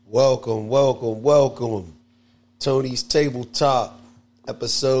Welcome. Tony's Table Talk,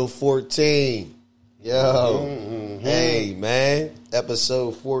 episode 14. Yo, hey man,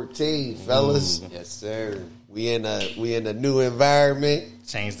 episode 14, fellas. Yes, sir. We in a new environment.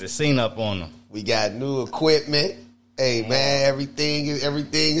 Change the scene up on them. We got new equipment. Hey man, everything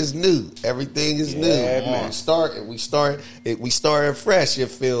is new. Everything is new. Man. We starting fresh. It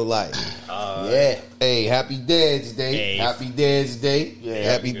feel like. Hey, happy Dad's Day. Hey. Happy Dad's Day. Yeah,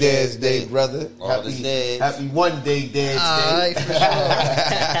 happy Dad's Day, brother. All the dads. Happy one day Dad's Day. For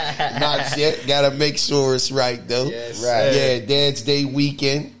sure. Not yet. Gotta make sure it's right though. Yes, right. sir. Yeah, Dad's Day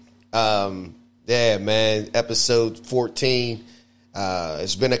weekend. Yeah, man. Episode 14.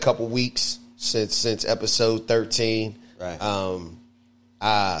 It's been a couple weeks since episode 13. Right.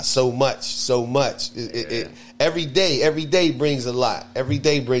 So much. Every day brings a lot. Every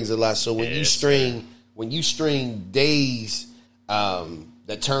day brings a lot. So when you string days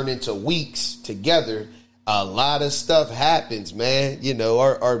that turn into weeks together, a lot of stuff happens, man. You know,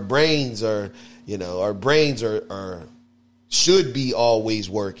 our brains are should be always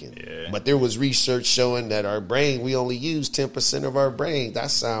working. Yeah. But there was research showing that our brain, we only use 10% of our brain.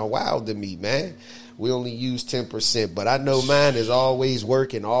 That sound wild to me, man. We only use 10%. But I know mine is always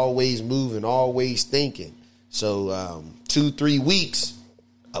working, always moving, always thinking. So 2-3 weeks,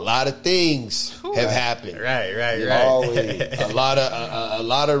 a lot of things have happened. Right. Always. a lot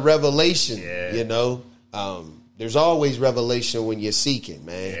of revelation, Yeah. you know. There's always revelation when you're seeking,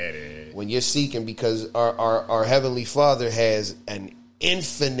 man. Yeah, it is. When you're seeking, because our Heavenly Father has an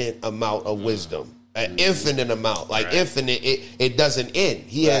infinite amount of wisdom. An infinite amount. Like Right. infinite, it doesn't end.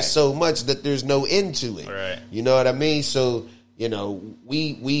 He Right. has so much that there's no end to it. Right. You know what I mean? So, you know,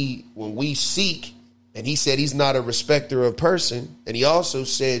 we when we seek, and he said he's not a respecter of person, and he also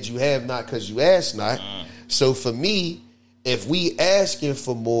said you have not because you ask not. So for me, if we asking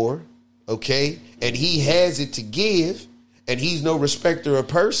for more, okay, and he has it to give, and he's no respecter of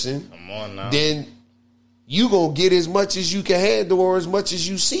person, Come on now. then you gonna get as much as you can handle or as much as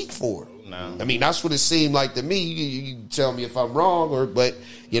you seek for. No. I mean, that's what it seemed like to me. You can tell me if I'm wrong, but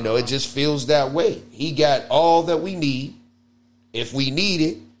you know, it just feels that way. He got all that we need. If we need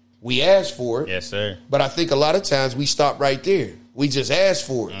it, we ask for it. Yes, sir. But I think a lot of times we stop right there. We just ask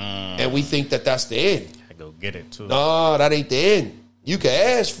for it, and we think that that's the end. I go get it too. No, that ain't the end. You can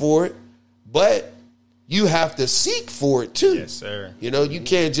ask for it, but you have to seek for it too. Yes, sir. You know, you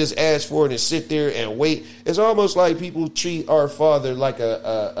can't just ask for it and sit there and wait. It's almost like people treat our Father like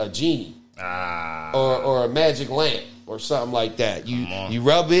a genie or a magic lamp or something like that. You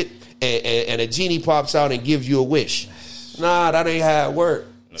rub it and a genie pops out and gives you a wish. Nah, that ain't how it works.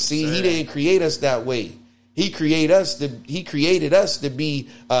 See, sir. he didn't create us that way. He created us to be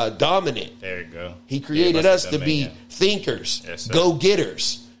dominant. There you go. He created Gave us the to be dominion. thinkers, Yes, sir.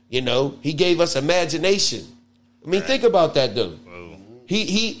 go-getters. You know, he gave us imagination. I mean, think about that, though. Whoa.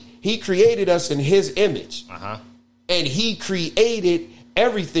 He created us in his image, and he created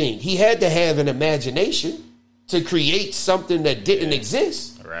everything. He had to have an imagination to create something that didn't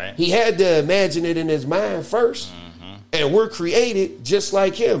exist. Right. He had to imagine it in his mind first. And we're created just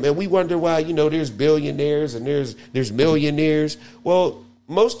like him. And we wonder why, you know, there's billionaires and there's millionaires. Well,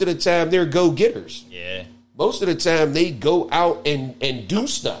 most of the time they're go-getters. Yeah. Most of the time they go out and do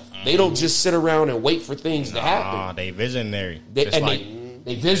stuff. They don't just sit around and wait for things to happen. They visionary.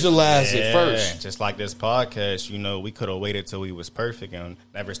 They visualize it first. Just like this podcast, you know, we could have waited till we was perfect and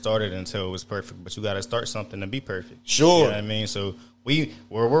never started until it was perfect. But you got to start something to be perfect. Sure. You know what I mean? So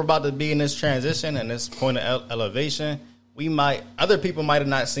we're about to be in this transition and this point of elevation. Other people might have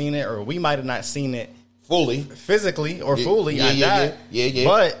not seen it, or we might have not seen it Fully. physically or fully. Yeah.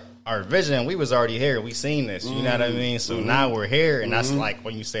 But our vision, we was already here. We seen this. You know what I mean? So now we're here, and that's like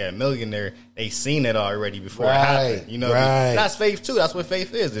when you say a millionaire, they seen it already before it happened. You know, that's faith too. That's what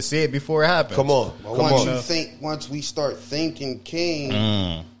faith is, to see it before it happens. Come on. Once we start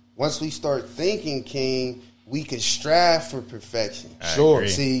thinking king, we can strive for perfection. Sure.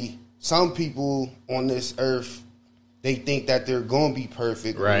 See, some people on this earth, they think that they're going to be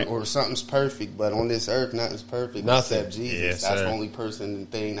perfect, Right. or something's perfect, but on this earth, nothing's perfect Nothing. except Jesus. Yes, That's sir. the only person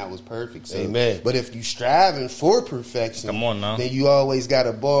and thing that was perfect. So, Amen. But if you striving for perfection, Come on now. then you always got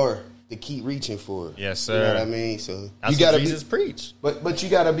a bar to keep reaching for it. Yes, You know sir. what I mean? So That's You what gotta be- Jesus preached. But you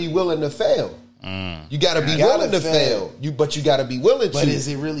got to be willing to fail. You got to be You gotta willing to fail. fail. But you got to be willing to. But is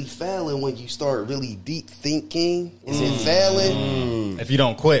it really failing when you start really deep thinking? Is it failing? If you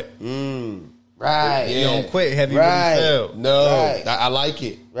don't quit, Right. you don't quit. Have you Right. really failed? No, Right. I like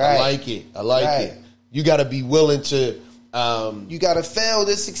it. I Right. like it. I like Right. it. You got to be willing to You got to fail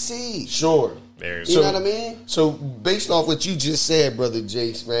to succeed. Sure. You know what I mean? So based off what you just said, Brother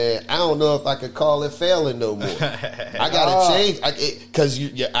Jace, man, I don't know if I could call it failing no more. I got to change because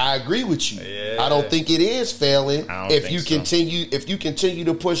I agree with you. Yeah. I don't think it is failing if you continue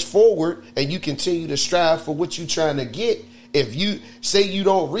to push forward and you continue to strive for what you're trying to get. If you say you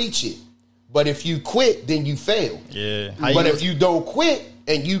don't reach it, but if you quit, then you fail. Yeah. But if you don't quit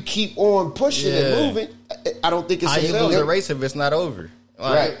and you keep on pushing and moving, I don't think it's how a you failure. lose a race if it's not over.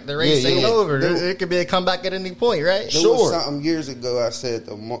 Like, Right. The race ain't over. There- It could be a comeback at any point, right? There was something years ago I said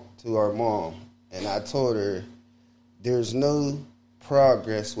to our mom, and I told her, there's no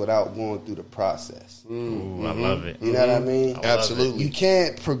progress without going through the process. Ooh, I love it. You know what I mean? Absolutely. You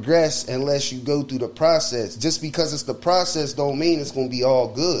can't progress unless you go through the process. Just because it's the process don't mean it's going to be all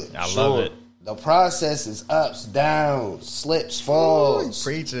good. I love it. The process is ups, downs, slips, falls.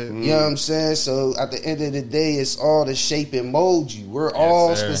 Preaching. You know what I'm saying? So at the end of the day, it's all to shape and mold you. We're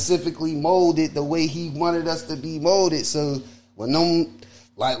all sir. specifically molded the way he wanted us to be molded. So when them,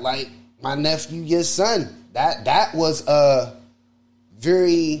 like my nephew, your son, that was a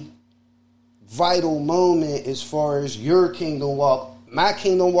very vital moment as far as your kingdom walk, my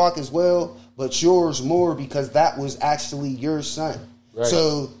kingdom walk as well, but yours more because that was actually your son. Right.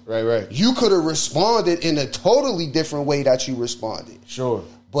 So Right. you could have responded in a totally different way that you responded. Sure.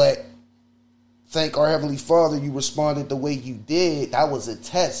 But thank our Heavenly Father, you responded the way you did. That was a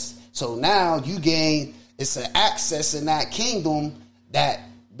test. So now you gain, it's an access in that kingdom that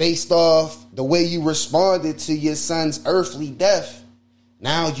based off the way you responded to your son's earthly death,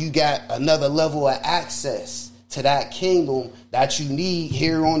 now you got another level of access to that kingdom that you need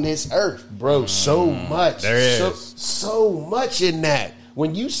here on this earth. Bro, so much. There is. So much in that.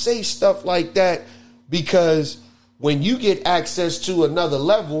 When you say stuff like that, because when you get access to another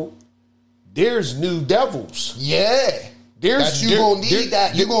level, there's new devils. Yeah. You're going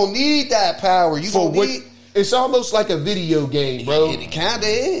to need that power. You going to need... It's almost like a video game, bro. It kind of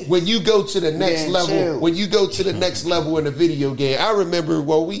is. When you go to the next level, chill. when you go to the next level in a video game, I remember,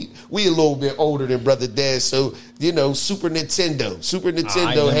 well, we a little bit older than Brother Dad, so Super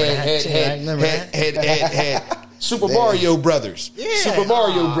Nintendo had Super Mario Brothers, Super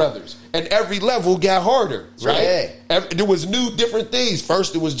Mario Brothers, and every level got harder, right? There was new different things.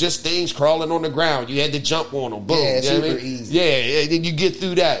 First, it was just things crawling on the ground. You had to jump on them. Boom, Yeah, you know what I super mean? easy. Yeah, and then you get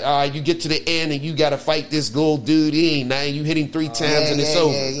through that. All right, you get to the end, and you got to fight this little dude in. Now you hit him 3 times, and it's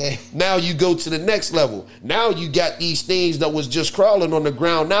over. Yeah. Now you go to the next level. Now you got these things that was just crawling on the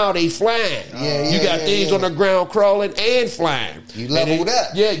ground. Now they flying. You got things on the ground crawling and flying. You leveled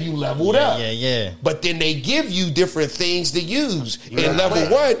up. Yeah, you leveled up. Yeah. But then they give you different things to use. In level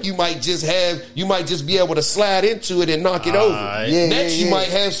 1, you might just be able to slide into it and knock it over. Next, you might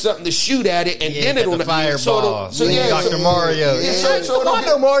have something to shoot at it, and then it'll fireball. Dr. Mario.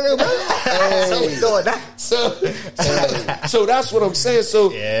 Mario, bro. Hey. So that's what I'm saying.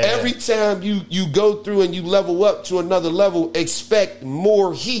 So every time you go through and you level up to another level, expect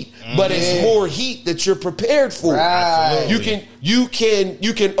more heat. But it's more heat that you're prepared for. Right. You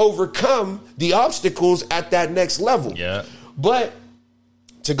can overcome the obstacles at that next level. Yeah. But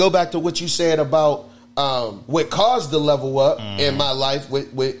to go back to what you said about what caused the level up in my life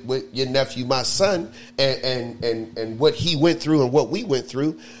with your nephew, my son, and what he went through and what we went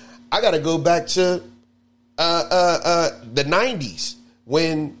through, I got to go back to the 90s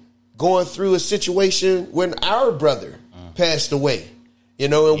when going through a situation when our brother passed away.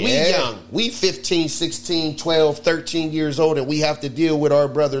 And we young. We 15, 16, 12, 13 years old, and we have to deal with our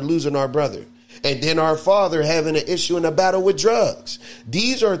brother losing our brother. And then our father having an issue in a battle with drugs.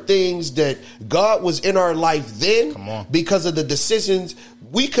 These are things that God was in our life then because of the decisions.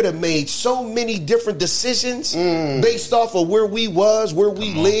 We could have made so many different decisions based off of where we was, where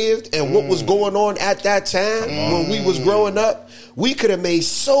we lived, and what was going on at that time when we was growing up. We could have made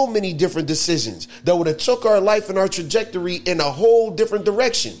so many different decisions that would have took our life and our trajectory in a whole different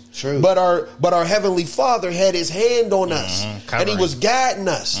direction. True. But our Heavenly Father had his hand on us, and he was guiding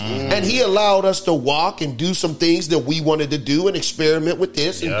us, and he allowed us to walk and do some things that we wanted to do and experiment with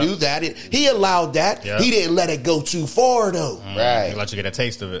this and do that. And he allowed that. He didn't let it go too far though. Right. He let you get a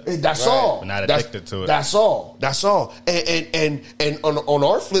taste of it. That's all. But not addicted to it. That's all. And on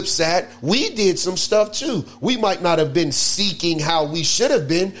our flip side, we did some stuff too. We might not have been seeking how we should have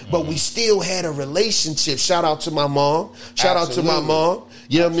been, but we still had a relationship. Shout out to my mom. Shout out to my mom.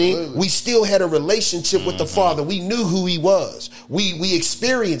 You know what I mean? We still had a relationship with the Father. We knew who he was. We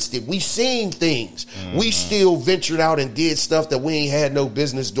experienced it. We seen things. We still ventured out and did stuff that we ain't had no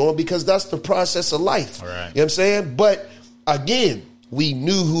business doing because that's the process of life. Right. You know what I'm saying? But again, we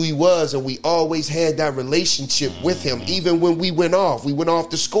knew who he was, and we always had that relationship with him. Even when we went off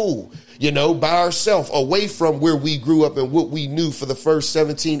to school, by ourselves, away from where we grew up and what we knew for the first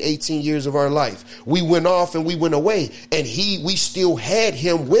 17, 18 years of our life. We went off and we went away, and we still had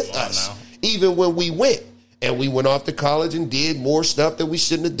him with us, even when we went. And we went off to college and did more stuff that we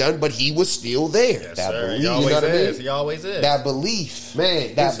shouldn't have done, but he was still there. Yes, that sir. Belief, he always is. He always is. That belief.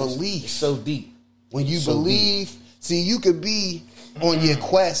 Man, that belief. So deep. When you believe, see, you could be on your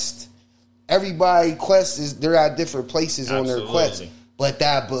quest. Everybody quest they're at different places on their quest. But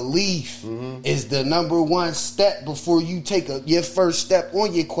that belief is the number one step before you take your first step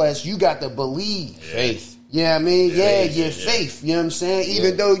on your quest. You got to believe. Faith. You know what I mean? Yeah, your faith. You know what I'm saying?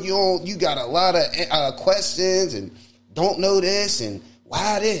 Even though you got a lot of questions and don't know this and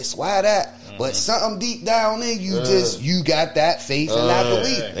why this, why that. But something deep down in you you got that faith and that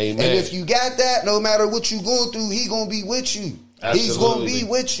belief. Amen. And if you got that, no matter what you going through, he going to be with you. Absolutely. He's going to be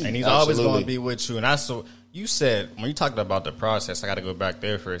with you. And he's always going to be with you. And that's so. You said, when you talked about the process, I got to go back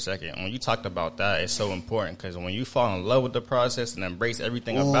there for a second. When you talked about that, it's so important because when you fall in love with the process and embrace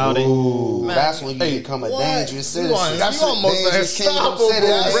everything about it, man, that's when you become a dangerous citizen. That's almost unstoppable,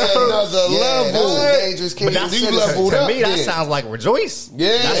 bro. Another level. Dangerous kingdom to me, that sounds like rejoice.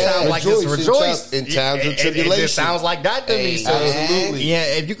 Yeah, that sounds like just rejoice in times of tribulation. It just sounds like that to me. So, absolutely. Yeah,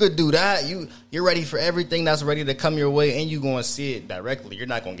 if you could do that, you're ready for everything that's ready to come your way, and you're going to see it directly. You're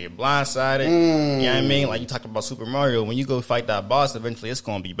not going to get blindsided. You know what I mean? Like you talked about Super Mario. When you go fight that boss, eventually it's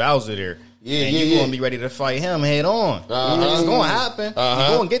going to be Bowser there. And you're going to be ready to fight him head on. It's going to happen.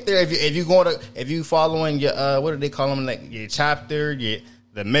 You're going to get there if you following your what do they call them? Like your chapter,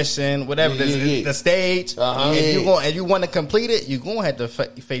 the mission, whatever the stage. If you want to complete it, you're going to have to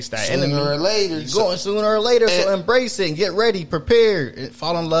face that enemy sooner or later. So embrace it and get ready, prepare,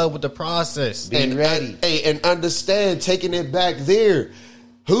 fall in love with the process. Be ready. And understand, taking it back there,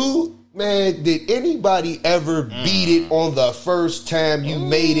 man, did anybody ever beat it on the first time you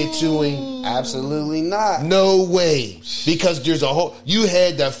made it to him? Absolutely not. No way. Because there's you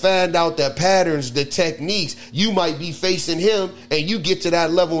had to find out the patterns, the techniques. You might be facing him and you get to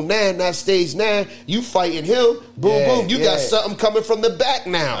that level 9, that stage 9, you fighting him, boom. You got something coming from the back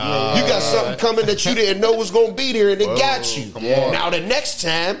now. You got something coming that you didn't know was going to be there and it got you. Now the next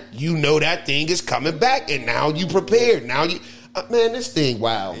time, you know that thing is coming back and now you prepared. Now you... man, this thing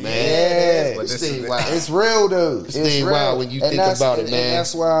wild, man. Yeah, this thing wild. It's real, though. This thing wild when you think about it, man. And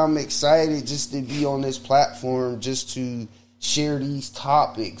that's why I'm excited just to be on this platform, just to share these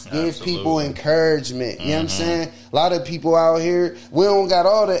topics, give people encouragement. You know what I'm saying? A lot of people out here, we don't got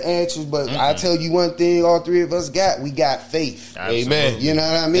all the answers, but I tell you one thing, all three of us we got faith. Absolutely. Amen. You know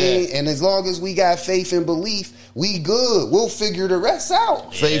what I mean? Yeah. And as long as we got faith and belief, we good. We'll figure the rest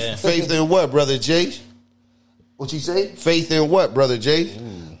out. Faith in what, Brother Jay? What you say? Faith in what, Brother Jay?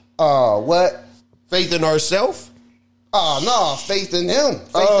 What? Faith in ourselves? No, faith in him.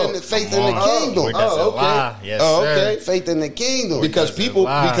 Faith in the kingdom. Okay. Yes, okay. Faith in the kingdom.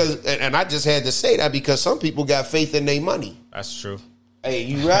 Because and I just had to say that because some people got faith in their money. That's true. Hey,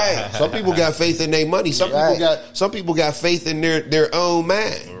 you right. Some people got faith in their money. Some people got faith in their own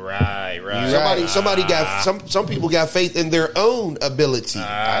mind. Right. Somebody got some people got faith in their own ability.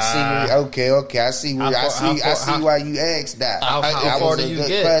 I see. Okay. I see why you asked that. How far do you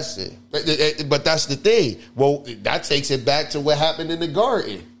get? Question. But that's the thing. Well, that takes it back to what happened in the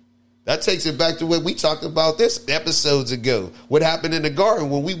garden. That takes it back to what we talked about this episodes ago. What happened in the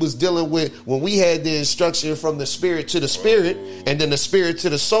garden when we was dealing with, when we had the instruction from the spirit to the spirit, and then the spirit to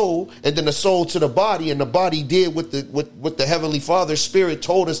the soul, and then the soul to the body, and the body did what the Heavenly Father Spirit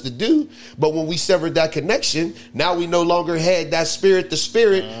told us to do. But when we severed that connection, now we no longer had that spirit to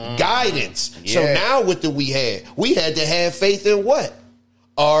spirit guidance. Yeah. So now what did we have? We had to have faith in what?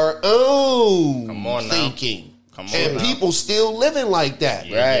 Our own thinking. And people still living like that.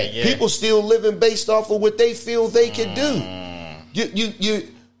 Right. Yeah. People still living based off of what they feel they can do.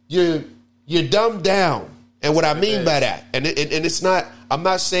 You're dumbed down. And what I mean by that, and it's not, I'm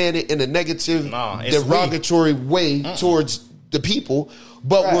not saying it in a negative, derogatory way towards the people,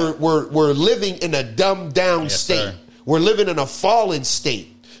 but we're living in a dumbed down state. Sir. We're living in a fallen state.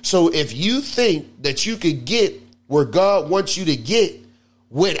 So if you think that you could get where God wants you to get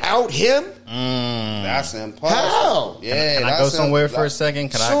without him, that's impossible. How? Yeah, can I go somewhere for a second?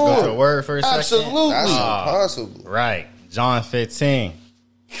 Can I go to a word for a second? Absolutely. That's impossible. Right. John 15,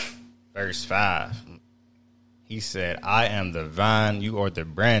 verse 5. He said, I am the vine, you are the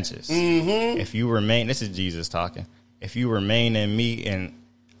branches. If you remain, this is Jesus talking. If you remain in me and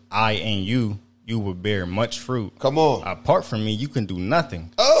I in you, you will bear much fruit. Come on. Apart from me, you can do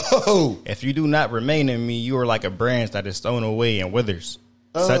nothing. Oh, Oh. If you do not remain in me, you are like a branch that is thrown away and withers.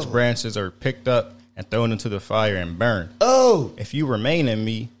 Oh. Such branches are picked up and thrown into the fire and burned. Oh. If you remain in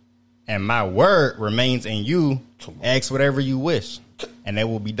me and my word remains in you, ask whatever you wish, and it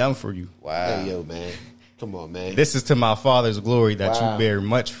will be done for you. Wow. Hey, yo, man. Come on, man. This is to my Father's glory that Wow. you bear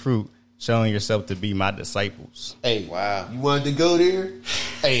much fruit, showing yourself to be my disciples. Hey, Wow. You wanted to go there?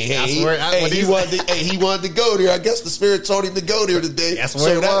 Hey, He wanted to go there. I guess the Spirit told him to go there today. That's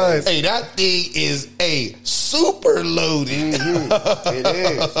where it was. Hey, that thing is a super loaded. It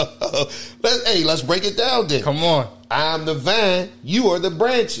is. Let's break it down then. Come on. I'm the vine, you are the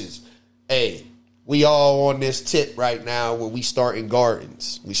branches. Hey, we all on this tip right now where we starting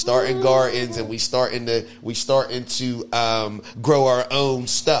gardens. We starting gardens and we starting to grow our own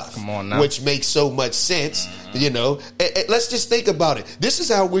stuff. Come on now. Which makes so much sense. You know, let's just think about it. This is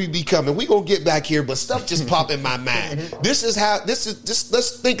how we becoming. We gonna get back here, but stuff just pop in my mind.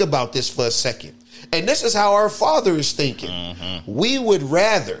 Let's think about this for a second. And this is how our Father is thinking. We would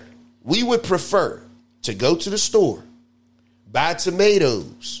prefer to go to the store, buy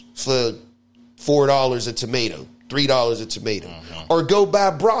tomatoes for $4 a tomato, $3 a tomato, or go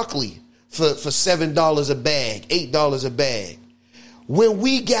buy broccoli for $7 a bag, $8 a bag. When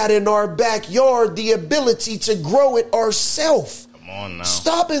we got in our backyard the ability to grow it ourselves. Come on now.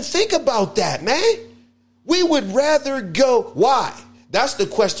 Stop and think about that, man. We would rather go. Why? That's the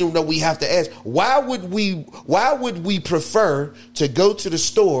question that we have to ask. Why would we prefer to go to the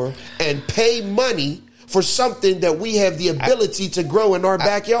store and pay money for something that we have the ability to grow in our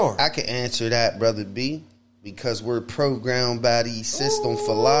backyard? I can answer that, Brother B, because we're programmed by these system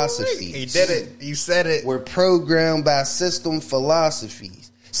philosophies. He did it. You said it. We're programmed by system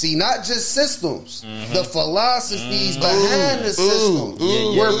philosophies. See, not just systems, the philosophies behind the system.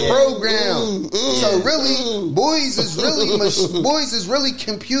 We're programmed. So really, boys is really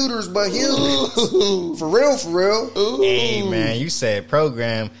computers, but humans. For real. Hey, man, you said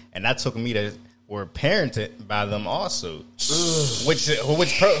program, and that took me to we're parented by them also.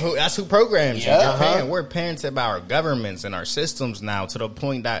 That's who programs you. We're parented by our governments and our systems now to the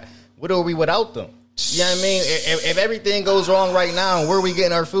point that what are we without them? You know what I mean? If everything goes wrong right now, where are we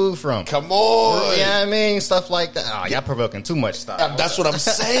getting our food from? Come on. You know what I mean? Stuff like that. Oh, y'all provoking too much stuff. That's what I'm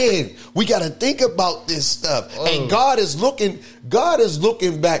saying. We got to think about this stuff. And God is looking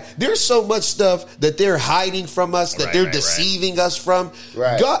back. There's so much stuff that they're hiding from us, that they're deceiving us from.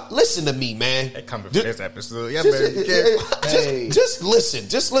 Right. God, listen to me, man. They coming for this episode. Yeah, just listen.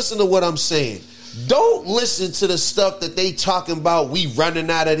 Just listen to what I'm saying. Don't listen to the stuff that they talking about. We running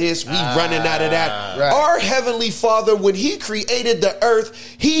out of this. We running out of that. Right. Our Heavenly Father, when He created the earth,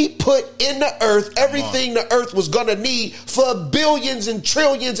 He put in the earth everything the earth was going to need for billions and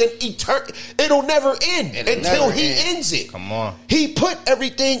trillions and it'll never end until He ends it. Come on. He put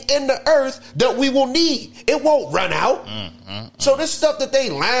everything in the earth that we will need. It won't run out. So this stuff that they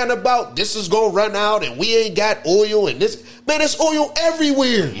lying about, this is going to run out and we ain't got oil and this. Man, there's oil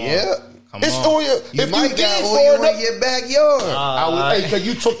everywhere. Yeah. It's oil. You if might you got dig oil far in your backyard. because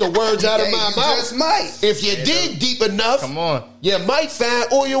you took the words out of my You mouth. just might. If you dig deep enough, Come on. you might find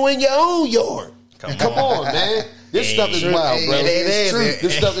oil in your own yard. Come on, man. This stuff is wild, bro. It's true.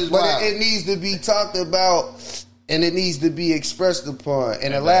 This stuff is wild. But it needs to be talked about, and it needs to be expressed upon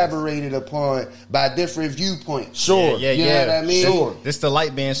and elaborated upon by different viewpoints. Sure. Yeah. You know what I mean? Sure. This the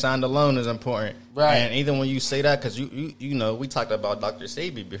light being shined alone is important. Right. And even when you say that, because you know, we talked about Dr.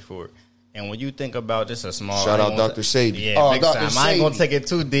 Sabi before. And when you think about just a small... Shout out Dr. Sabi. Yeah, big Dr. time. I ain't going to Sabi. take it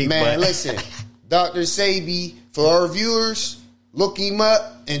too deep, Man, but... listen, Dr. Sabi, for our viewers, look him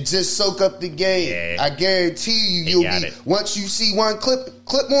up and just soak up the game. Yeah. I guarantee you'll got be... it. Once you see one clip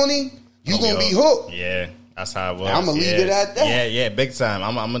on him, you're going to be hooked. Yeah, that's how it was. I'm gonna leave it at that. Yeah, big time.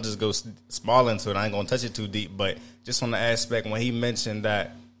 I'm going to just go small into it. I ain't going to touch it too deep, but just on the aspect when he mentioned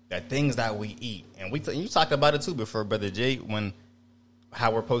that things that we eat, and you talked about it too before, Brother Jay, when... how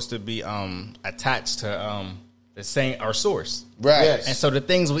we're supposed to be attached to the same our source, Right. Yes. And so the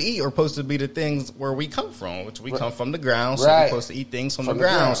things we eat are supposed to be the things where we come from, which we come from the ground. So Right. we're supposed to eat things from the the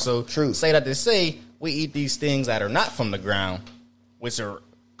ground. ground. So True. say that to say we eat these things that are not from the ground, which are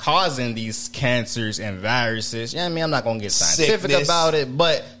causing these cancers and viruses. Yeah, I mean, I'm not going to get scientific Sickness, about it,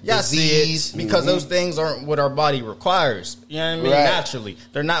 but y'all disease. see it because those things aren't what our body requires. You know what I mean? Right. Naturally,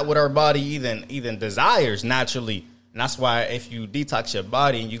 they're not what our body even desires naturally. And that's why if you detox your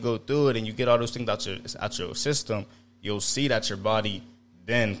body and you go through it and you get all those things out your system, you'll see that your body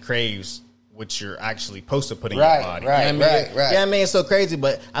then craves what you're actually supposed to put in your body. Right, you know what I mean? right. Yeah, I mean, it's so crazy,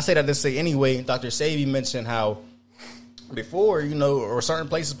 but I say that to say anyway, Dr. Sabi mentioned how before, you know, or certain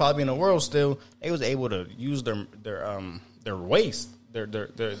places probably in the world still, they was able to use their waste,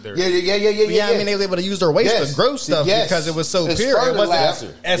 Yeah, I mean, they were able to use their waste to grow stuff because it was so pure. Fertilizer. It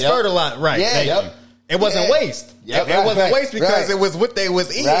wasn't as fertilizer, right? Yeah. It wasn't waste. Yep. It wasn't waste because it was what they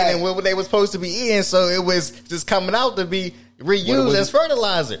was eating and what they was supposed to be eating. So it was just coming out to be reused as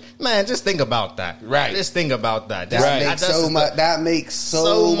fertilizer. Man, just think about that. Right. Just think about that. That makes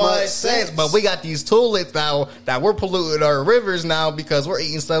so much sense. But we got these toilets now that we're polluting our rivers now because we're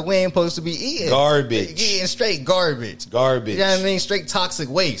eating stuff we ain't supposed to be eating. Garbage. Eating straight garbage. You know what I mean? Straight toxic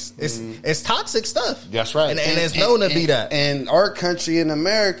waste. It's toxic stuff. That's right. And it's known to be that. And our country in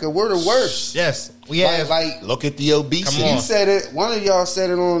America, we're the worst. Yes. We have. Like look at the obesity. You said it. One of y'all said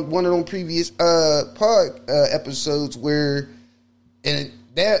it on one of them previous pod episodes where in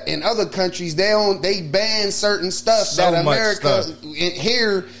other countries they ban certain stuff that America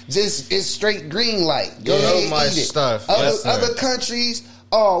here just is straight green light. Go ahead, eat it. Stuff. Other countries,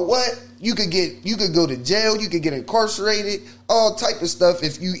 you could go to jail, you could get incarcerated, all type of stuff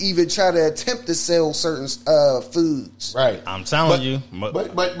if you even try to attempt to sell certain foods. Right. I'm telling you.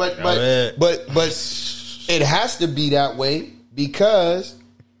 But it has to be that way because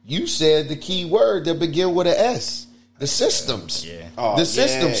you said the key word that begin with an S. The systems. Yeah. The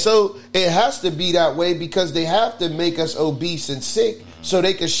systems. So it has to be that way because they have to make us obese and sick so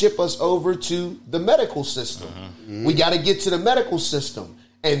they can ship us over to the medical system. We got to get to the medical system.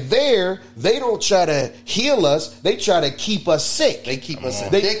 And there, they don't try to heal us. They try to keep us sick. They keep us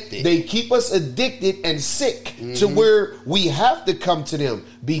addicted. They keep us addicted and sick to where we have to come to them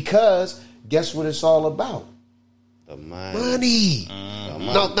because guess what it's all about? The money.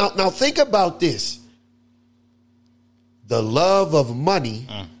 Now think about this. The love of money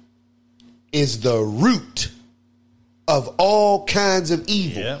is the root of all kinds of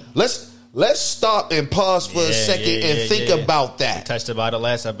evil. Yeah. Let's stop and pause for a second and think about that. We touched about it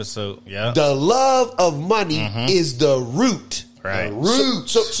last episode. Yeah. The love of money is the root. Right. The root.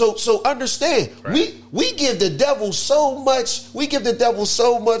 So understand. Right. We give the devil so much. We give the devil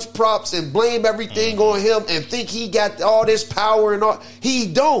so much props and blame everything on him and think he got all this power and all.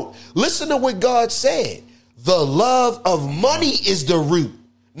 He don't. Listen to what God said. The love of money is the root.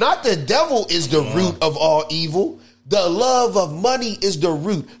 Not the devil is the root of all evil. The love of money is the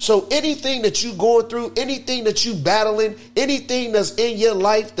root. So anything that you going through, anything that you battling, anything that's in your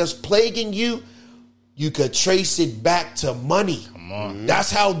life that's plaguing you, you could trace it back to money. Come on.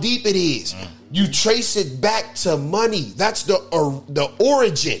 That's how deep it is. You trace it back to money. That's the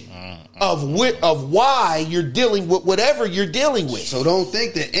origin of why you're dealing with whatever you're dealing with. So don't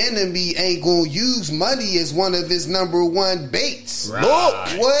think the enemy ain't gonna use money as one of his number one baits.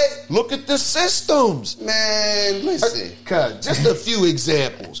 Right. Look at the systems. Man, listen. Just a few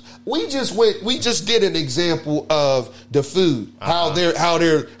examples. We just did an example of the food. How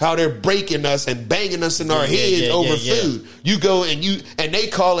they're breaking us and banging us in our heads over food. You go and they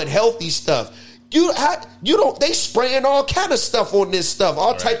call it healthy stuff. They spraying all kind of stuff on this stuff,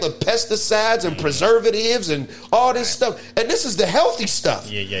 all type of pesticides and preservatives and all this stuff. And this is the healthy stuff.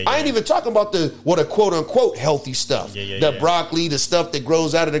 I ain't even talking about the quote unquote healthy stuff. The broccoli, the stuff that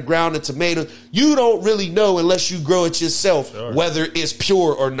grows out of the ground, the tomatoes. You don't really know unless you grow it yourself whether it's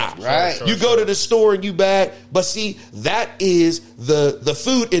pure or not. Right. You go to the store and you buy it, but see, that is the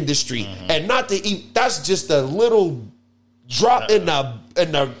food industry. And not to eat, that's just a little drop in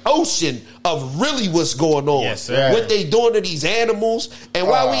the ocean of really what's going on. Yes, sir. What they doing to these animals and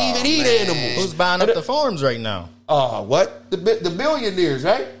why we even eat animals. Who's buying up the farms right now? What? The billionaires,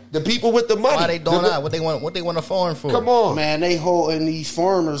 right? The people with the money. Why they doing that? What they want a farm for? Come on. Man, they holding these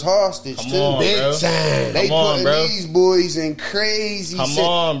farmers hostage too. Big time. They putting these boys in crazy shit.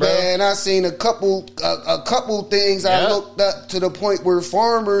 Bro. Man, I seen a couple things I looked up to the point where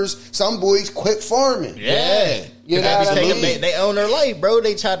some boys quit farming. Yeah. You know what I mean? They own their life, bro.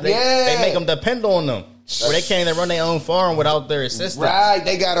 They make them depend on them. Where they can't even run their own farm without their assistance. Right,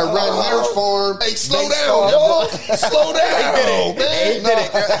 they gotta run their farm. Hey, slow down, y'all. Slow down, man.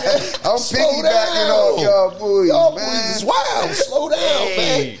 I'm piggybacking on y'all boys, y'all man. boys is wild. Slow down,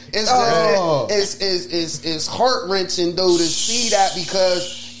 man. It's heart wrenching though to see that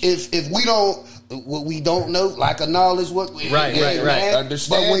because if we don't know, lack of knowledge, right.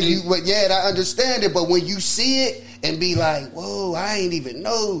 Understand I understand it. But when you see it and be like, whoa, I ain't even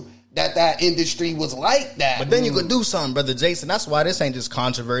know that industry was like that. But then you could do something, Brother Jason. That's why this ain't just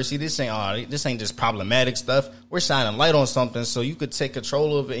controversy. This ain't just problematic stuff. We're shining light on something so you could take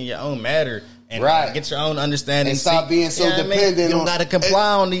control of it in your own matter and get your own understanding. And stop being so dependent. You don't got to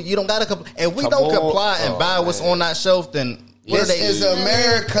comply on you don't got to comply. If we don't comply and buy what's on that shelf, then this is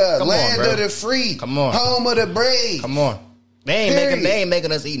America, land of the free, home of the brave. Come on. They ain't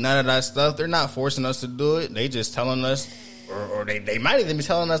making us eat none of that stuff. They're not forcing us to do it. They just telling us Or they might even be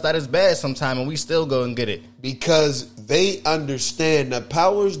telling us that it's bad sometime, and we still go and get it. Because they understand, the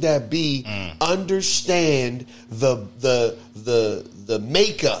powers that be understand the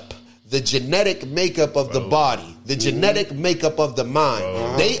makeup, the genetic makeup of the body, the genetic makeup of the mind.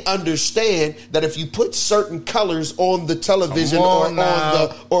 They understand that if you put certain colors on the television or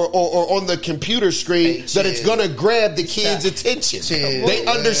on the computer screen, that it's gonna grab the kids' attention. They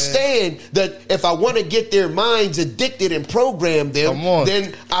understand that if I want to get their minds addicted and program them,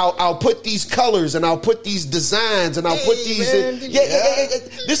 then I'll put these colors and I'll put these designs and I'll put these.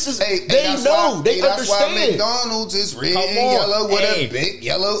 This is they know. They understand. That's why McDonald's is red and yellow with a big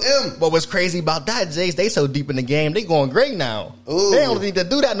yellow M. But what's crazy about that, Jace, they so deep in the game, they going great now. Ooh. They don't need to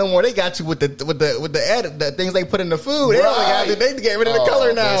do that no more. They got you with the things they put in the food. They get rid of the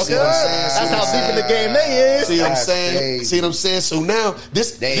color now. That's how deep in the game they is. See what I'm saying? See what I'm saying? So now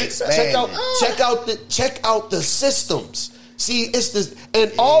check out the systems. See, it's this,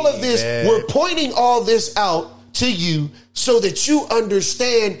 and all of this. We're pointing all this out to you so that you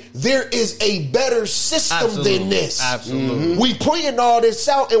understand there is a better system than this. Absolutely. We pointing all this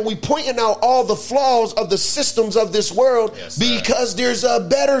out, and we pointing out all the flaws of the systems of this world because there's a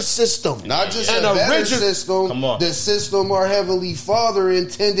better system. Not just a better system. The system our Heavenly Father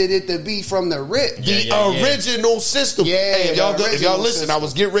intended it to be from the rip. The original system. Hey, if y'all listen, system. I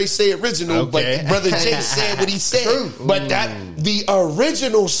was getting ready to say original, but Brother Jay said what he said. But the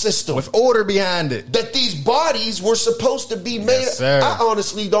original system. With order behind it. That these bodies were supposed to be made. I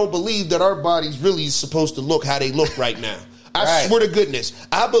honestly don't believe that our bodies really is supposed to look how they look right now. I swear to goodness,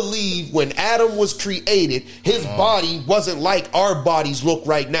 I believe when Adam was created, his body wasn't like our bodies look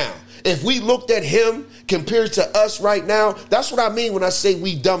right now. If we looked at him compared to us right now, that's what I mean when I say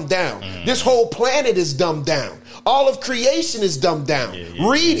we dumbed down. This whole planet is dumbed down. All of creation is dumbed down.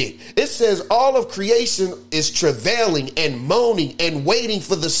 Read it. It says all of creation is travailing and moaning and waiting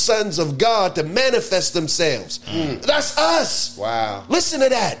for the sons of God to manifest themselves. That's us. Wow. Listen to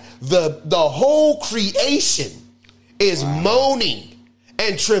that. The whole creation is moaning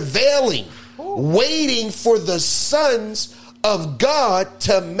and travailing, waiting for the sons of God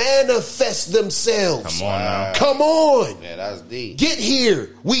to manifest themselves. Come on now. Come on. Yeah, that's deep. Get here.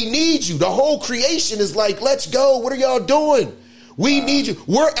 We need you. The whole creation is like, let's go. What are y'all doing? We need you.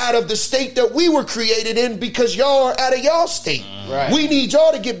 We're out of the state that we were created in because y'all are out of y'all state. Right. We need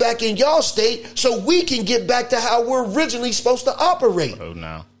y'all to get back in y'all state so we can get back to how we're originally supposed to operate. Oh,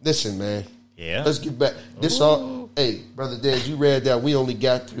 no. Listen, man. Yeah. Let's get back. This all. Hey, Brother Dez, you read that. We only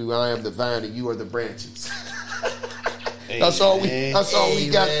got through I am the vine and you are the branches. That's all we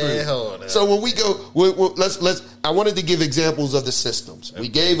got through. So when we go, let's. I wanted to give examples of the systems. Okay. We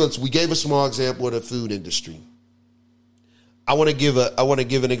gave a small example of the food industry. I want to give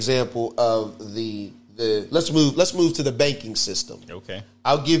an example of the. Let's move to the banking system. Okay.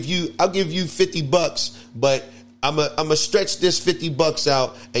 I'll give you $50, but I'm a stretch this $50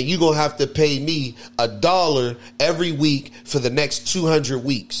 out, and you're gonna have to pay me $1 every week for the next 200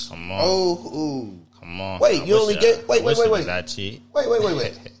 weeks. Come on. Come on. Wait, you only gave wait. That cheap.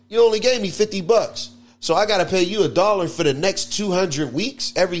 Wait. You only gave me $50. So I gotta pay you $1 for the next 200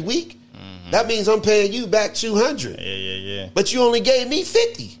 weeks every week? Mm-hmm. That means I'm paying you back 200. Yeah. But you only gave me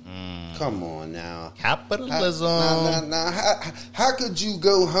 50. Come on now. Capitalism. How could you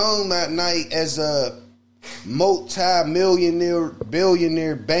go home at night as a multi-millionaire,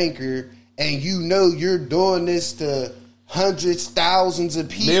 billionaire banker and you know you're doing this to hundreds, thousands of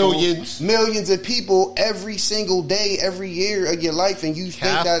people, millions of people every single day, every year of your life, and you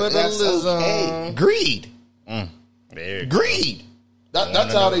think that's okay? Greed. Greed.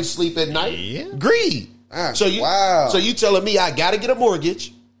 That's how they sleep at night. Yeah. Greed. So you telling me I got to get a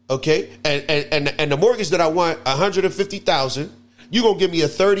mortgage, okay? And the mortgage that I want $150,000. You gonna give me a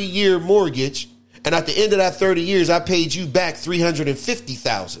 30-year mortgage, and at the end of that 30 years, I paid you back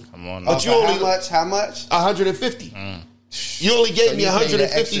 $350,000. Come on, but you only how much? $150. You only gave me $150.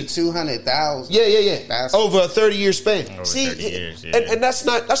 $200,000. Yeah. That's over a 30-year span. Over See, 30 years, yeah. and that's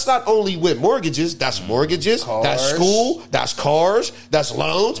not only with mortgages. That's mortgages. Cars. That's school. That's cars. That's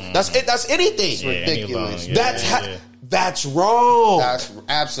loans. That's anything. It's ridiculous. That's wrong. That's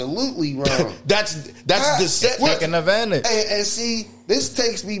absolutely wrong. that's deception. Taking advantage. And see, this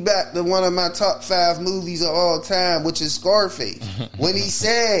takes me back to one of my top 5 movies of all time, which is Scarface. When he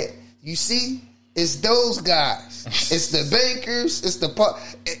said, "You see, it's those guys. It's the bankers. It's the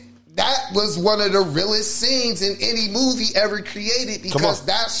that was one of the realest scenes in any movie ever created because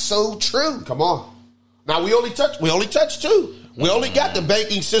that's so true." Come on. Now we only touched 2. We only got the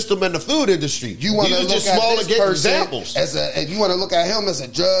banking system and the food industry. You want to look just at smaller this person examples. you want to look at him as a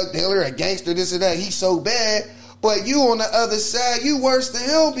drug dealer, a gangster, this and that. He's so bad. But you on the other side, you worse than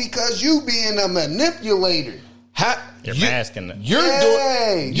him because you being a manipulator. You're masking it. You're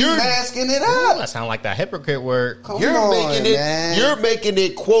masking it up. That sound like that hypocrite word. You're making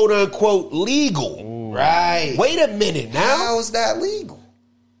it quote unquote legal. Ooh. Right. Wait a minute now. How is that legal?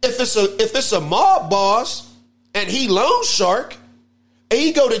 If it's a mob boss and he loan shark, and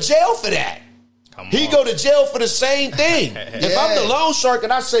he go to jail for that. He go to jail for the same thing. If I'm the loan shark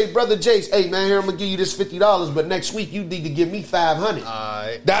and I say, Brother Jace, hey man, here I'm gonna give you this $50, but next week you need to give me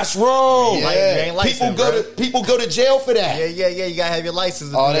 $500. That's wrong. Yeah. People go to jail for that. Yeah. You gotta have your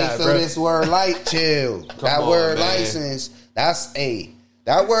license. Oh, they feel this word chill. That word license.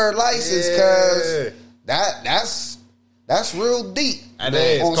 That word license, cause that's real deep.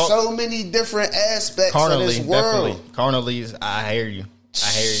 On so many different aspects of this world. Definitely. Carnally, I hear you.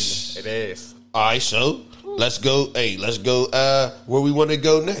 It is. All right, so let's go. Let's go. Where we want to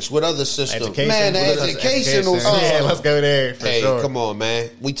go next? What other system? Education. Man, the educational system. Yeah, let's go there. Sure. Come on, man.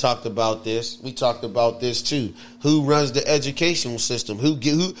 We talked about this. We talked about this too. Who runs the educational system? Who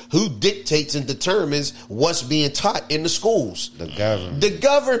dictates and determines what's being taught in the schools? The government. The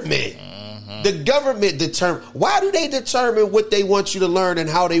government. The government determine. Why do they determine what they want you to learn and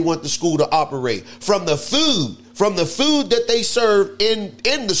how they want the school to operate? From the food that they serve in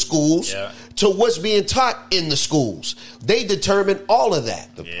the schools to what's being taught in the schools. They determine all of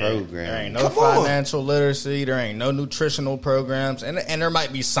that. The program. There ain't no financial literacy. There ain't no nutritional programs. And there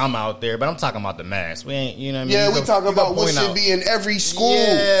might be some out there, but I'm talking about the mass. We ain't, you know what I mean? Yeah, we talk about what should be in every school.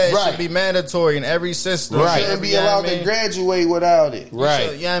 Yeah, it should be mandatory in every system. Right. You shouldn't be allowed to graduate without it.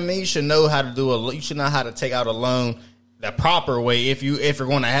 Right. I mean? You should know how to you should know how to take out a loan the proper way if you're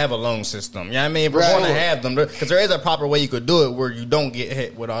going to have a loan system. You know what I mean? If we're going to have them. Because there is a proper way you could do it where you don't get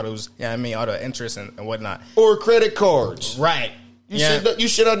hit with all those, you know what I mean, all the interest and whatnot. Or credit cards. Right. You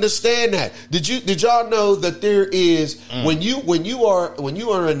should understand that. Did y'all know that there is when you are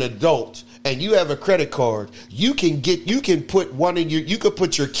an adult and you have a credit card, you can put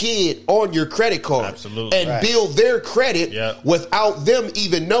your kid on your credit card. Absolutely. And build their credit without them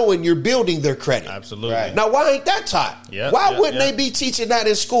even knowing you're building their credit. Absolutely. Right. Now, why ain't that taught? Why wouldn't they be teaching that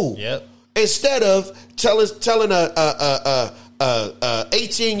in school? Instead of telling a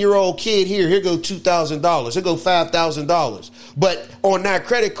 18-year-old kid, here go $2,000, here go $5,000. But on that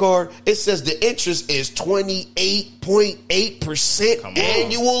credit card, it says the interest is 28.8%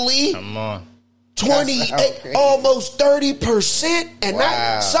 annually. Come on. 28, almost 30%, and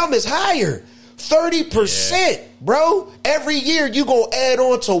not some is higher. 30%, bro. Every year you gonna add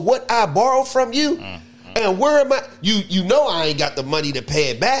on to what I borrow from you. And where am I? You know I ain't got the money to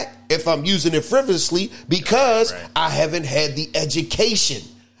pay it back if I'm using it frivolously because I haven't had the education.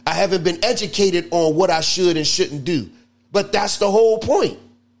 I haven't been educated on what I should and shouldn't do. But that's the whole point.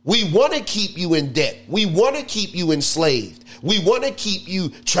 We want to keep you in debt. We want to keep you enslaved. We want to keep you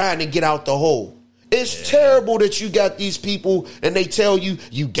trying to get out the hole. It's terrible that you got these people and they tell you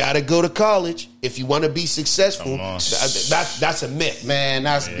got to go to college if you want to be successful. That's a myth. Man,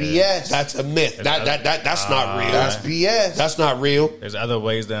 that's BS. That's a myth. That's not real. That's BS. That's not real. There's other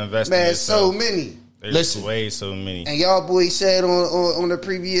ways to invest in yourself. so many. There's so many. And y'all boys said on the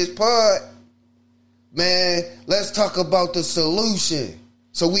previous pod, man, let's talk about the solution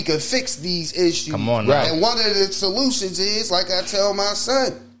so we can fix these issues. Come on now. And one of the solutions is, like I tell my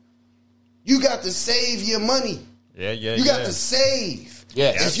son, you got to save your money. You got to save.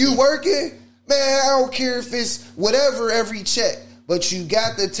 If you working, man, I don't care if it's whatever every check, but you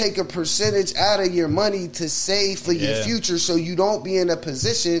got to take a percentage out of your money to save for your future so you don't be in a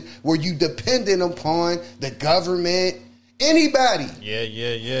position where you dependent upon the government, anybody.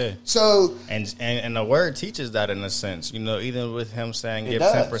 So and the word teaches that in a sense, you know, even with him saying give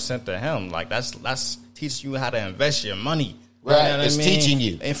 10% to him, like that's teaching you how to invest your money. Right, you know what it's teaching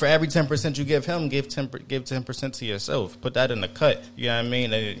you. And for every 10% you give him, give 10% to yourself. Put that in the cut. You know what I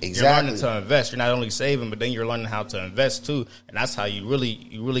mean? Exactly. You're learning to invest. You're not only saving, but then you're learning how to invest too. And that's how you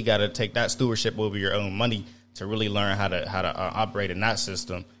really got to take that stewardship over your own money to really learn how to operate in that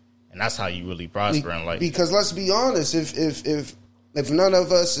system. And that's how you really prosper in life. Because let's be honest, if none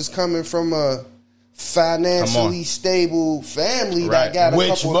of us is coming from a financially stable family that got a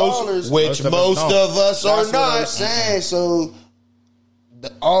couple dollars, which most of us are not. What I'm saying. So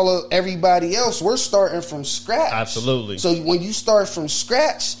everybody else, we're starting from scratch. Absolutely. So when you start from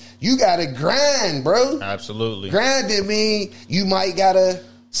scratch, you gotta grind, bro. Absolutely. Grinding mean you might gotta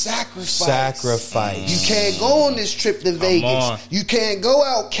sacrifice. You can't go on this trip to Vegas. You can't go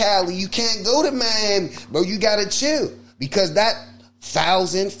out Cali. You can't go to Miami, bro. You gotta chill because that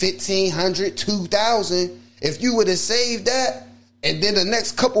 $1,000, $1,500, $2,000. If you would have saved that, And then the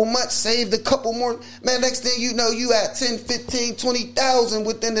next couple months, saved a couple more. Man, next thing you know, you at 10, 15, 20,000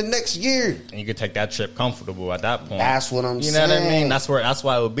 within the next year. And you can take that trip comfortable at that point. That's what I'm saying. You know what I mean? That's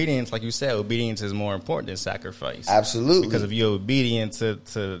why obedience, like you said, obedience is more important than sacrifice. Absolutely. Because if you're obedient to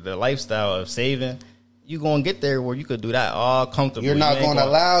the lifestyle of saving, you're going to get there where you could do that all comfortably. You're not going to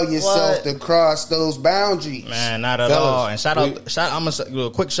allow yourself to cross those boundaries. Man, not at all. And I'm going to do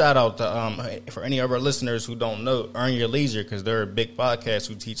a quick shout out to, for any of our listeners who don't know, Earn Your Leisure, because they're a big podcast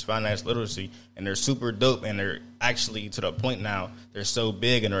who teach finance literacy, and they're super dope, and they're actually to the point now, they're so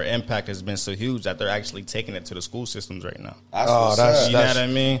big and their impact has been so huge that they're actually taking it to the school systems right now. You know what I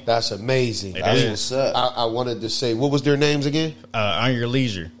mean? That's amazing. That's what's up. I wanted to say, what was their names again? Earn Your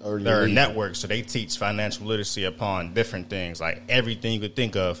Leisure. They're a network, so they teach financial literacy upon different things, like everything you could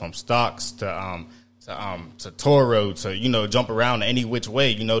think of, from stocks to Toro to, jump around any which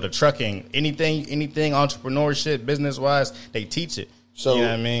way, to trucking, anything entrepreneurship, business wise, they teach it. So you know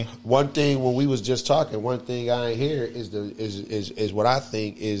what I mean? One thing when we was just talking, one thing I ain't hear is what I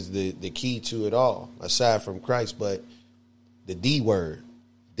think is the key to it all, aside from Christ, but the D word,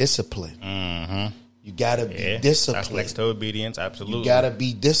 discipline. Mm-hmm. You gotta be disciplined. That's next to obedience, absolutely. You gotta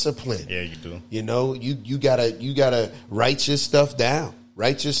be disciplined. Yeah, you do. You gotta write your stuff down.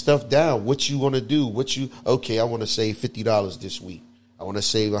 Write your stuff down. What you want to do? I want to save $50 this week. I want to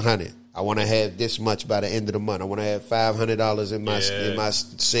save $100. I want to have this much by the end of the month. I want to have $500 in my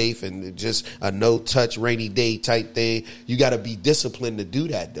safe, and just a no touch rainy day type thing. You got to be disciplined to do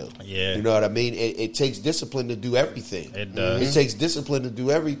that, though. Yeah, you know what I mean. It takes discipline to do everything. It does. It takes discipline to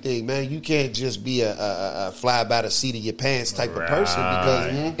do everything, man. You can't just be a fly by the seat of your pants type of person,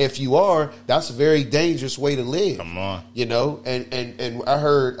 because if you are, that's a very dangerous way to live. Come on, And I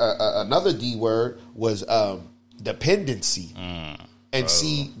heard another D word was dependency. And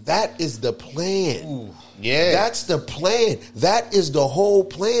see, that is the plan. Ooh, that's the plan. That is the whole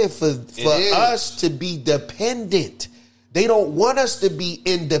plan for us to be dependent. They don't want us to be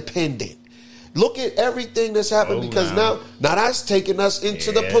independent. Look at everything that's happened, because now that's taking us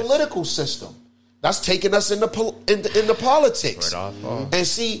into the political system. That's taking us into politics. And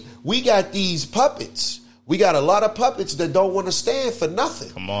see, we got these puppets. We got a lot of puppets that don't want to stand for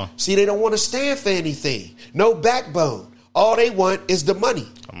nothing. Come on. See, they don't want to stand for anything. No backbone. All they want is the money.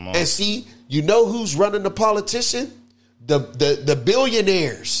 And see, you know who's running the politician? The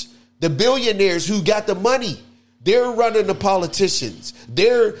billionaires. The billionaires who got the money. They're running the politicians.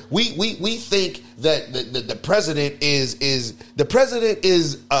 We think that the president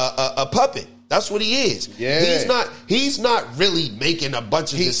is a puppet. That's what he is. Yeah. He's not really making a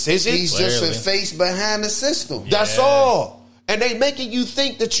bunch of decisions. He's just a face behind the system. That's all. And they making you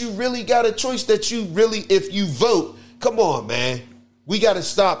think that you really got a choice, that you really, if you vote. Come on, man. We got to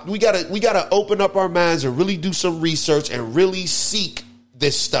stop. We got to open up our minds and really do some research and really seek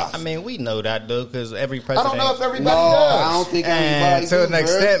this stuff. I mean, we know that, though, because every president. I don't know if everybody does. I don't think everybody to an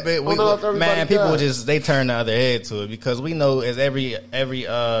extent, but people does. they turn the other head to it, because we know as every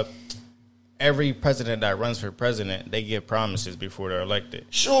president that runs for president, they give promises before they're elected.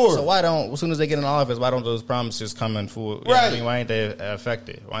 Sure. So as soon as they get in office, why don't those promises come in full? Right. Why ain't they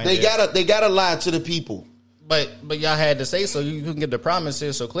effective? They gotta lie to the people. But y'all had to say so. You can get the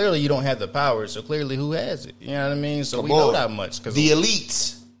promises. So clearly you don't have the power. So clearly who has it? You know what I mean? So know that much. Cause the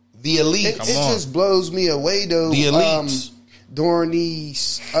elites. It just blows me away, though. The elites. During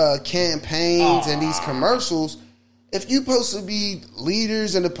these campaigns and these commercials, if you're supposed to be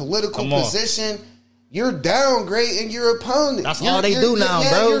leaders in a political position, you're downgrading your opponent. That's all they do now,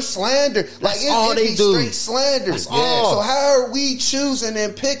 bro. You're slander. That's all they do. Straight slander. That's all. So how are we choosing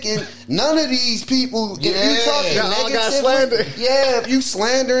and picking none of these people? If you talking negatively, if you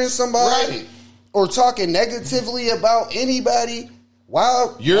slandering somebody or talking negatively about anybody,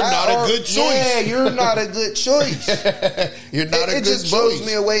 you're not a good choice. Yeah, you're not a good choice. You're not a good choice. It just blows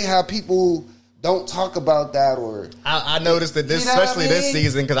me away how people don't talk about that. Or I noticed that this, especially this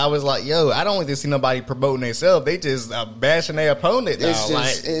season, because I was like, I don't want to see nobody promoting themselves. They just bashing their opponent now.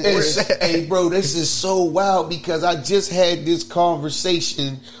 Hey, bro, this is so wild, because I just had this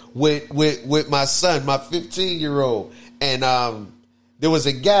conversation with my son, my 15-year-old, and there was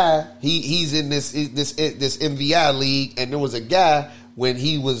a guy. He's in this MVI league, and there was a guy. When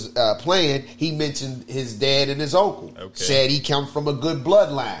he was playing, he mentioned his dad and his uncle. Okay. Said he come from a good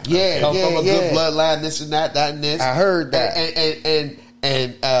bloodline. From a good bloodline, this and that and this. I heard that.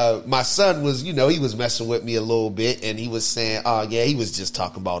 And my son was, he was messing with me a little bit, and he was saying, he was just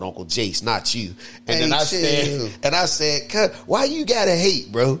talking about Uncle Jace, not you. And then I said, why you gotta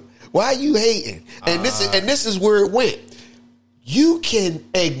hate, bro? Why you hating? And this is where it went. You can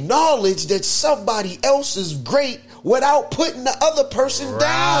acknowledge that somebody else is great without putting the other person down.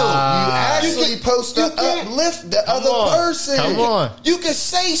 You actually supposed to uplift the other person. Come on. You can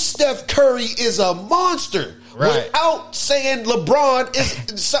say Steph Curry is a monster. Right. Without saying LeBron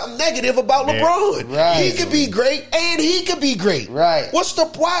is something negative about LeBron. Right. He could be great and he could be great. Right. What's the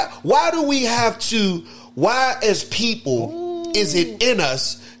why do we have to, why as people is it in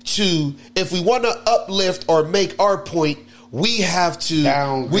us to, if we want to uplift or make our point, we have to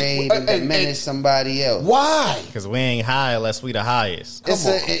downgrade and diminish somebody else? Why? Because we ain't high unless we the highest.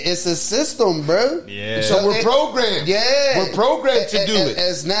 It's a system, bro. Yeah. So we're programmed. Yeah. We're programmed to do it.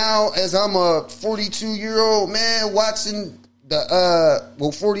 As I'm a 42-year-old man watching the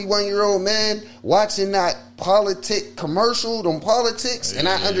 41-year-old man watching that commercial on politics, and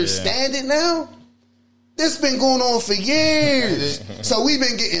I understand it now. This been going on for years. So we've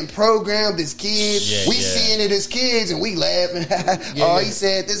been getting programmed as kids. We seeing it as kids and we laughing. He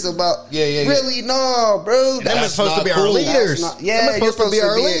said this about really no, bro. Them is supposed to be our leaders. Them is supposed to be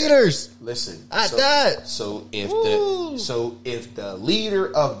our leaders. Listen, So if the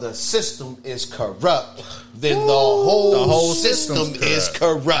leader of the system is corrupt, then the whole system is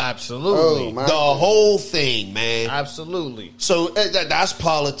corrupt. Absolutely. The whole thing, man. Absolutely. So that's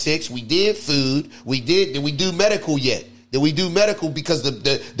politics. We did food. Did we do medical yet? Did we do medical? Because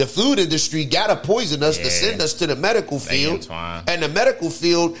the food industry gotta poison us to send us to the medical field. And the medical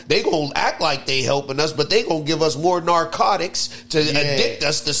field, they gonna act like they helping us, but they gonna give us more narcotics to addict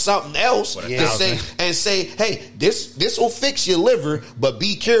us to something else. To say, hey, this will fix your liver, but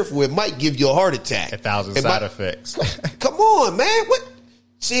be careful, it might give you a heart attack. 1,000 side effects. Come on, man. What?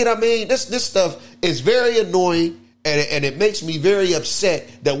 See what I mean? This stuff is very annoying. And it makes me very upset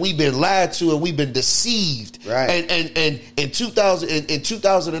that we've been lied to and we've been deceived. Right. And in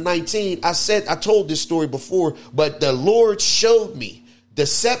 2019, I told this story before, but the Lord showed me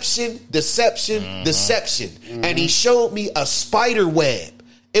deception. And he showed me a spider web.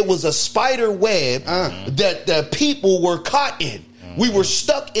 It was a spider web that the people were caught in. We were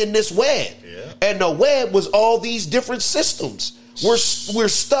stuck in this web. Yeah. And the web was all these different systems. We're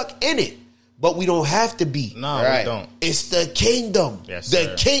stuck in it. But we don't have to be. No, we don't. It's the kingdom. Yes,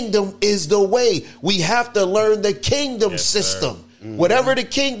 the kingdom is the way. We have to learn the kingdom system. Mm-hmm. Whatever the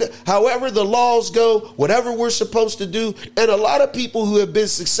kingdom, however the laws go, whatever we're supposed to do. And a lot of people who have been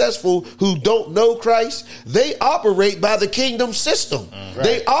successful who don't know Christ, they operate by the kingdom system. Mm-hmm.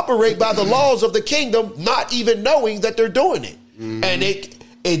 They operate by the laws of the kingdom, not even knowing that they're doing it. Mm-hmm. And it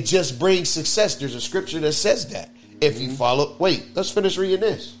just brings success. There's a scripture that says that. If you follow, let's finish reading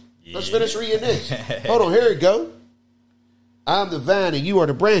this. Let's finish reading this. Hold on, here it go. I'm the vine and you are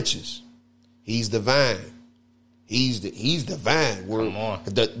the branches. He's the vine. He's the vine. Come on.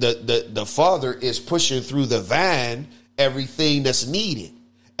 The Father is pushing through the vine everything that's needed.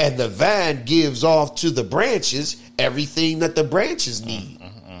 And the vine gives off to the branches everything that the branches need.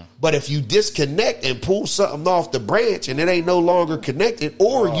 But if you disconnect and pull something off the branch and it ain't no longer connected,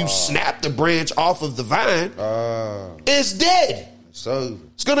 or you snap the branch off of the vine, it's dead. So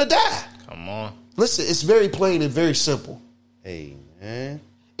it's gonna die. Come on. Listen, it's very plain and very simple. Hey, man.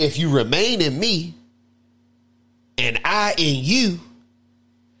 If you remain in me and I in you,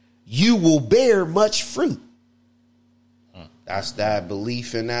 you will bear much fruit. That's that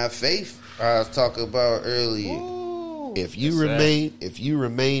belief in that faith I was talking about earlier. Ooh, if you remain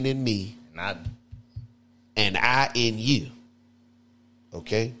in me and I in you,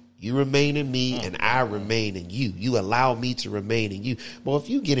 okay? You remain in me and I remain in you. You allow me to remain in you. Well, if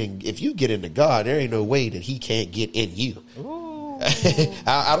you get into God, there ain't no way that he can't get in you.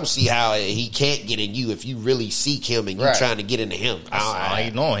 I don't see how he can't get in you if you really seek him and you're trying to get into him.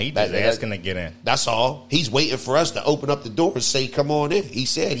 He's just asking to get in. That's all. He's waiting for us to open up the door and say, come on in. He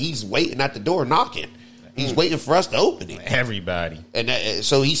said he's waiting at the door knocking. He's waiting for us to open it. Everybody. And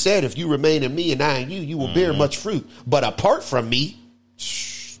so he said, if you remain in me and I in you, you will bear much fruit. But apart from me,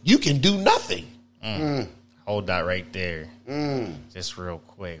 you can do nothing. Hold that right there. Just real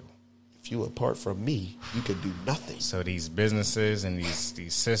quick. If you apart from me, you can do nothing. So these businesses and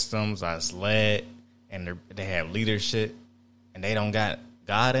these systems that's led and they have leadership and they don't got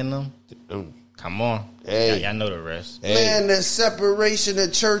God in them. Come on. Hey. Y'all know the rest. Hey. Man, the separation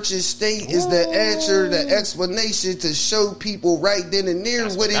of church and state is the answer, the explanation to show people right then and there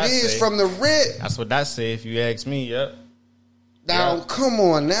what it is from the rip. That's what that say if you ask me, yep. Now, come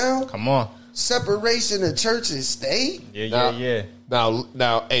on now. Come on. Separation of church and state? Yeah.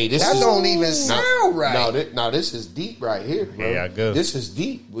 Now, hey, this don't even sound right. Now, this is deep right here, bro. Yeah, good. This is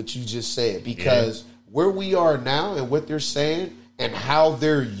deep, what you just said, because where we are now and what they're saying and how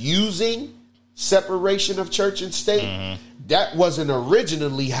they're using separation of church and state, that wasn't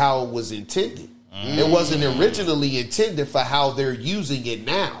originally how it was intended. It wasn't originally intended for how they're using it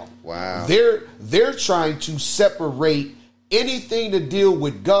now. Wow. They're trying to separate anything to deal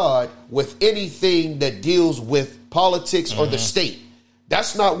with God with anything that deals with politics or the state.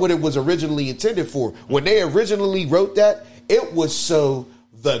 That's not what it was originally intended for. When they originally wrote that, it was so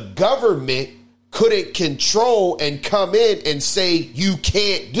the government couldn't control and come in and say, you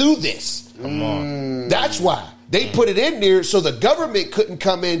can't do this. Come on. That's why. They put it in there so the government couldn't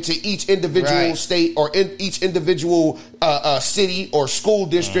come into each individual state or in each individual city or school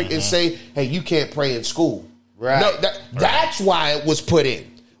district and say, hey, you can't pray in school. Right. No, that's why it was put in.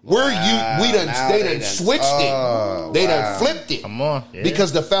 They done switched it. They done flipped it. Come on. Yeah.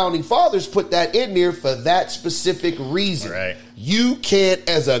 Because the founding fathers put that in there for that specific reason. Right. You can't,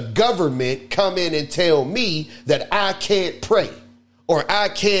 as a government, come in and tell me that I can't pray or I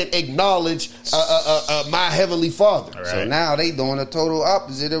can't acknowledge my heaventhly Father. Right. So now they doing a total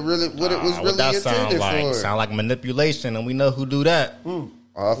opposite of really what it was really intended for. Sound like manipulation, and we know who do that.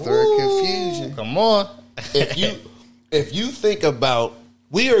 Author of confusion. Come on. If you think about,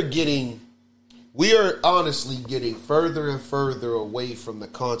 we are honestly getting further and further away from the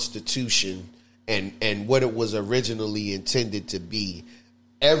Constitution and what it was originally intended to be.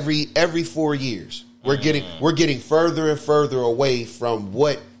 Every 4 years, we're getting further and further away from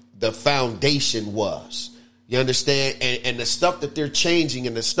what the foundation was. You understand? And the stuff that they're changing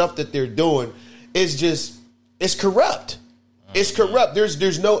and the stuff that they're doing is it's corrupt. It's corrupt.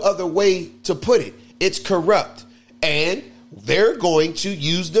 There's no other way to put it. It's corrupt. And they're going to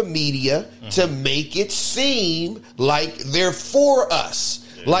use the media to make it seem like they're for us,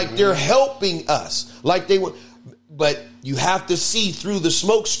 like they're helping us, like they would. But you have to see through the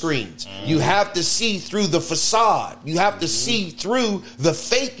smoke screens. You have to see through the facade. You have to see through the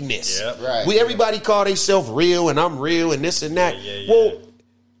fakeness. Yep. Right. Everybody call themselves real and I'm real and this and that. Well,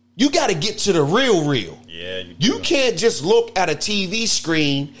 you got to get to the real. Yeah, you can't just look at a TV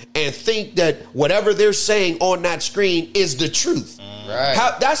screen and think that whatever they're saying on that screen is the truth.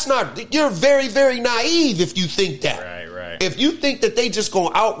 Right. You're very, very naive if you think that. Right. If you think that they just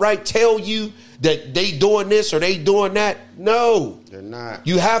gonna outright tell you that they doing this or they doing that, no. They're not.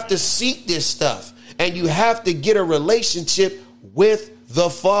 You have to seek this stuff and you have to get a relationship with the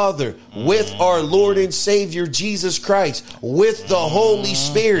Father, with our Lord and Savior Jesus Christ, with the Holy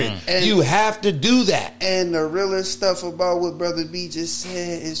Spirit. And you have to do that. And the realest stuff about what Brother B just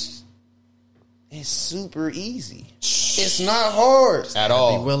said is it's super easy. It's not hard at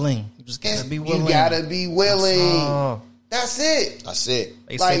all. Be willing. You just gotta be willing. You gotta be willing. That's it. That's it.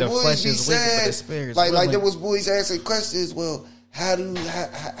 They say the flesh is weak, but the spirit's willing. Like there was boys asking questions. Well, how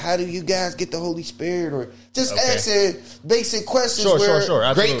do you guys get the Holy Spirit? Or just asking basic questions. Sure.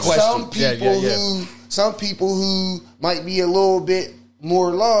 Absolutely. Great question. Some people who might be a little bit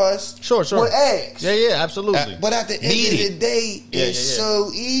more lost. Sure. Would ask. Yeah, absolutely. But at the end of the day, it's so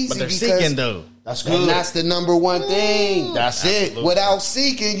easy. But they're because seeking though. That's good. And that's the number one thing. That's it. Without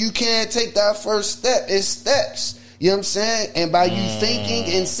seeking, you can't take that first step. It's steps. You know what I'm saying? And by you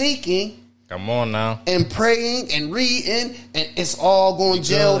thinking and seeking, come on now, and praying and reading, and it's all going to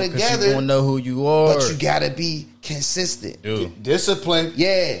gel together. You gonna know who you are, but you gotta be consistent. Dude. Discipline.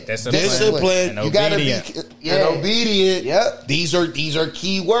 Yeah, discipline. And you gotta be and obedient. Yep. These are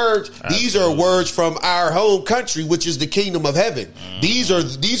key words. Absolutely. These are words from our home country, which is the kingdom of heaven. These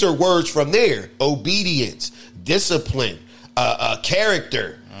are words from there. Obedience, discipline,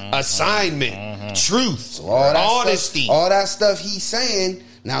 character, assignment, truth, so honesty. All that stuff he's saying.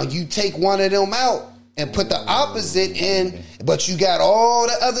 Now you take one of them out and put the opposite in, but you got all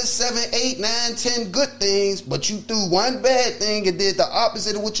the other 7, 8, 9, 10 good things, but you threw one bad thing and did the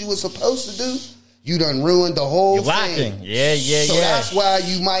opposite of what you were supposed to do. You done ruined the whole thing. Lacking. Yeah. So that's why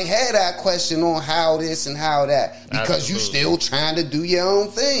you might have that question on how this and how that. Because you still trying to do your own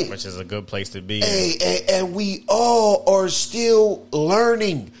thing. Which is a good place to be. And we all are still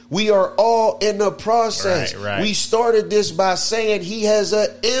learning. We are all in the process. Right. We started this by saying he has an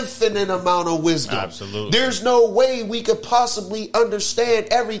infinite amount of wisdom. Absolutely. There's no way we could possibly understand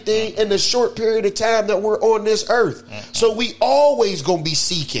everything in the short period of time that we're on this earth. So we always gonna be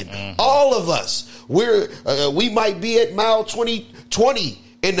seeking. All of us. We might be at mile 20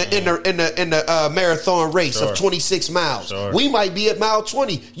 in the marathon race of 26 miles. Sure. We might be at mile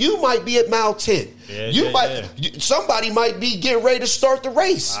 20. You might be at mile 10. Somebody might be getting ready to start the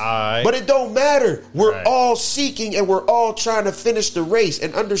race. But it don't matter. We're all seeking and we're all trying to finish the race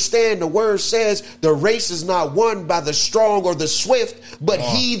and understand the word says the race is not won by the strong or the swift, but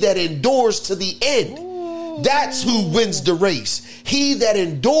he that endures to the end. That's who wins the race. He that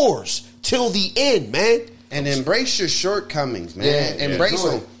endures till the end, man. And embrace your shortcomings, man. Embrace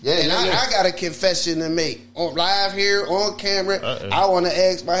them. I got a confession to make. On live here, on camera, I want to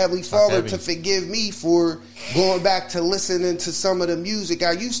ask my Heavenly Father to forgive me for going back to listening to some of the music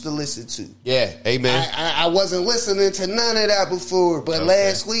I used to listen to. Yeah, amen. I wasn't listening to none of that before, but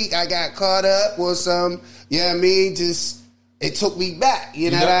last week I got caught up with some, just... It took me back,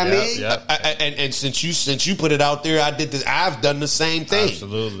 you know what I mean? Yep. And since you put it out there, I did this. I've done the same thing.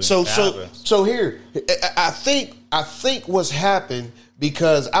 Absolutely. So here, I think what's happened,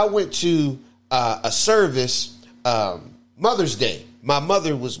 because I went to a service Mother's Day. My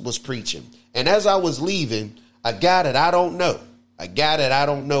mother was preaching, and as I was leaving, I got it. I don't know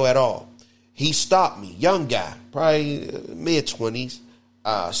at all. He stopped me, young guy, probably mid-20s.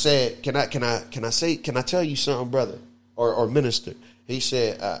 Said, "Can I tell you something, brother?" Or minister. He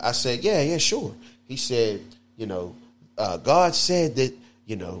said, I said, yeah, sure. He said, God said that,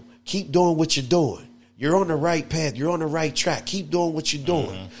 keep doing what you're doing. You're on the right path. You're on the right track. Keep doing what you're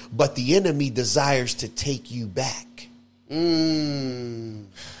doing. Mm-hmm. But the enemy desires to take you back. Yeah.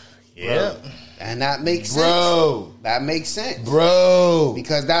 And that makes sense. Bro. That makes sense. Bro.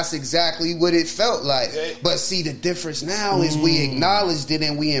 Because that's exactly what it felt like. But see, the difference now is we acknowledged it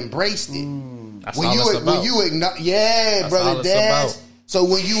and we embraced it. That's all it's about. When you brother Daz. So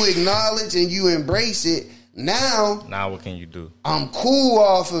when you acknowledge and you embrace it, now what can you do? I'm cool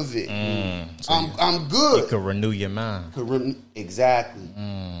off of it. I'm good. You can renew your mind. Exactly.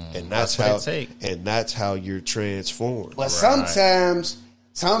 And that's how you're transformed. But sometimes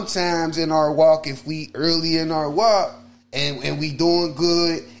in our walk, if we early in our walk and we doing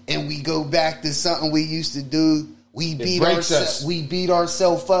good and we go back to something we used to do, we beat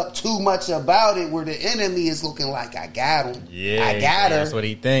ourselves up too much about it, where the enemy is looking like, I got him. Yeah, I got her. That's what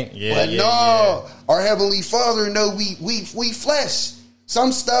he think. Yeah, but our Heavenly Father know we flesh.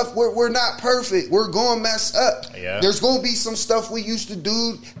 Some stuff we're not perfect. We're going to mess up. Yeah. There's going to be some stuff we used to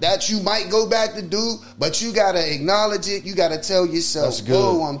do that you might go back to do, but you got to acknowledge it. You got to tell yourself,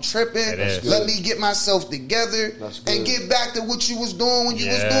 whoa, I'm tripping. Let me get myself together and get back to what you was doing when you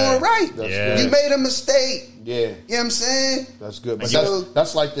was doing right. You made a mistake. Yeah. You know what I'm saying? That's good. But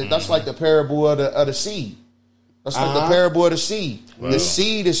that's like the parable of the seed. That's like the parable of the seed. Wow. The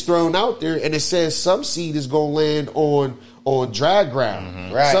seed is thrown out there, and it says some seed is going to land on dry ground.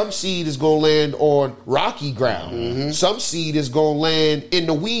 Mm-hmm. Right. Some seed is going to land on rocky ground. Mm-hmm. Some seed is going to land in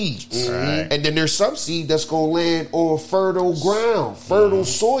the weeds. Mm-hmm. And then there's some seed that's going to land on fertile ground, fertile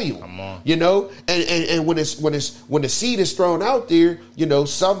soil. Come on. And when the seed is thrown out there,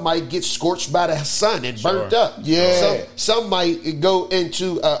 some might get scorched by the sun and burnt up. Yeah. Some might go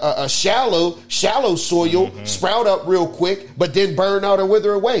into a shallow soil, sprout up real quick, but then burn out and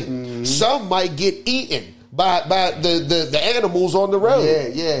wither away. Mm-hmm. Some might get eaten by the animals on the road.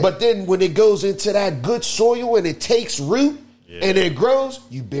 Yeah. But then when it goes into that good soil and it takes root and it grows,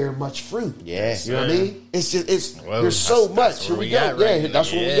 you bear much fruit. Yeah. You know what I mean? There's so much. Here we go.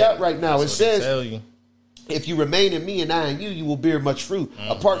 That's where we got right now. It says, if you remain in me and I in you, you will bear much fruit.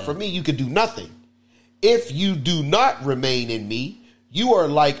 Mm-hmm. Apart from me, you can do nothing. If you do not remain in me, you are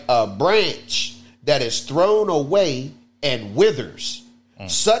like a branch that is thrown away and withers.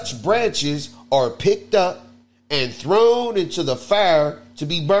 Such branches are picked up and thrown into the fire to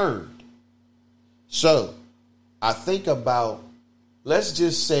be burned. So I think about, let's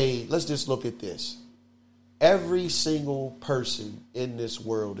just look at this. Every single person in this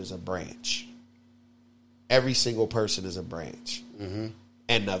world is a branch. Every single person is a branch. Mm-hmm.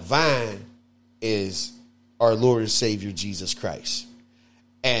 And the vine is our Lord and Savior, Jesus Christ.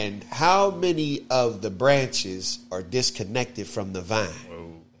 And how many of the branches are disconnected from the vine?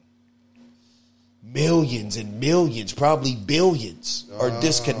 Whoa. Millions and millions, probably billions, are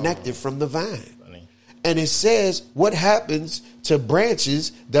disconnected from the vine. Funny. And it says, what happens to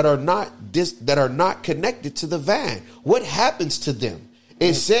branches that are not connected to the vine? What happens to them?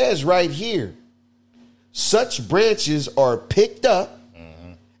 It says right here, such branches are picked up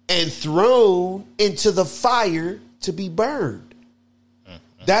and thrown into the fire to be burned.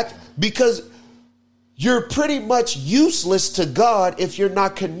 That because you're pretty much useless to God if you're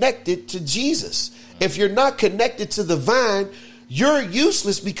not connected to Jesus. If you're not connected to the vine, you're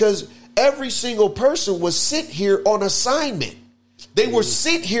useless, because every single person was sent here on assignment. They were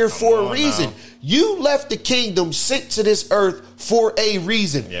sent here for a reason. Now. You left the kingdom, sent to this earth for a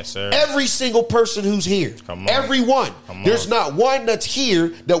reason. Yes, sir. Every single person who's here. Come on. Everyone. Come on. There's not one that's here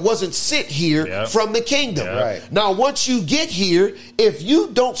that wasn't sent here from the kingdom. Yep. Right. Now, once you get here, if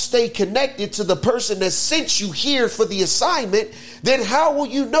you don't stay connected to the person that sent you here for the assignment, then how will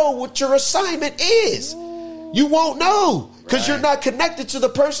you know what your assignment is? You won't know because you're not connected to the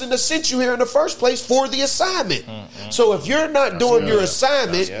person that sent you here in the first place for the assignment. So if you're not doing your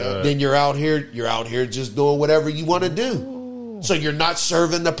assignment, then you're out here just doing whatever you want to do. So you're not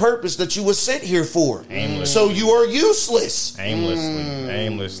serving the purpose that you were sent here for. So you are useless.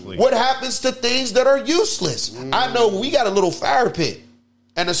 Aimlessly. What happens to things that are useless? I know we got a little fire pit.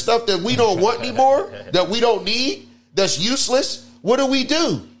 And the stuff that we don't want anymore, that we don't need, that's useless, what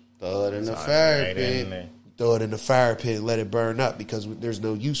do? Throw it in the fire pit. Throw it in the fire pit and let it burn up because there's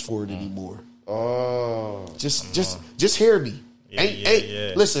no use for it anymore. Oh. Just hear me.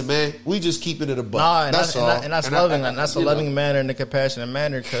 Listen, man, we just keeping it a buck. Nah, that's all. And that's loving. And that's a loving manner and a compassionate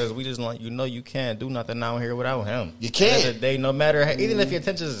manner because we just want you can't do nothing out here without him. You can't. At the end of the day, no matter how, even if your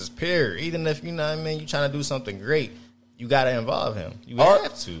intentions is pure, even if you know what I mean, you trying to do something great, you got to involve him. You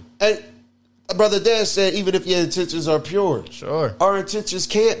have to. And Brother Dan said, even if your intentions are pure, sure, our intentions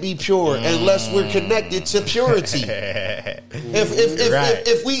can't be pure unless we're connected to purity.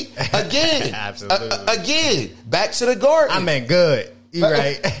 If we again, again, back to the garden. I meant good. You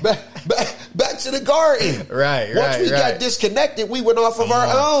right. Back to the garden. Right. Once we got disconnected, we went off of our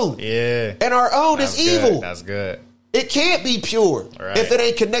own. Yeah, and our own is evil. That's good. It can't be pure if it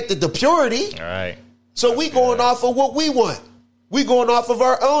ain't connected to purity. All right. So we going off of what we want. We going off of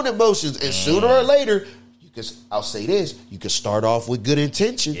our own emotions, and sooner or later, I'll say this: you can start off with good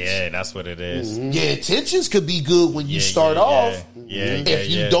intentions. Yeah, that's what it is. Your intentions could be good when you start off. If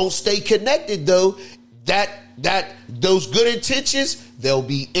you don't stay connected, though, those good intentions, they'll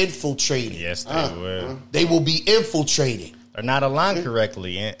be infiltrated. Yes, they will. They will be infiltrated. Or not aligned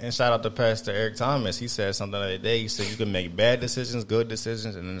correctly. And shout out to Pastor Eric Thomas. He said something the other day. He said you can make bad decisions, good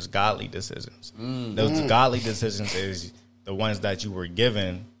decisions, and then there's godly decisions. Those godly decisions is the ones that you were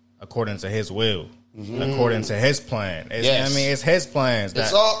given according to his will, according to his plan. It's his plans.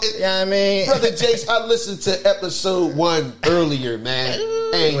 It's all. I mean, Brother Jace, I listened to episode 1 earlier, man,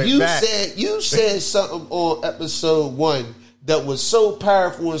 and you said something on episode 1 that was so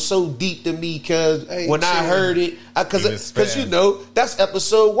powerful and so deep to me because when I heard it, because that's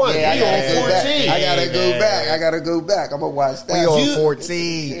episode 1. Yeah, we on 14. I gotta go back. I'm gonna watch that. We on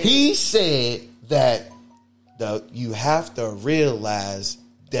 14. He said that you have to realize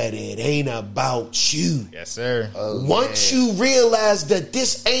that it ain't about you. Yes, sir. Once you realize that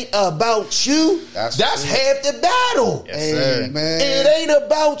this ain't about you, that's half the battle. Yes, sir. Man. It ain't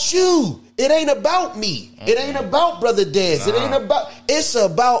about you. It ain't about me. It ain't about Brother Dez. It's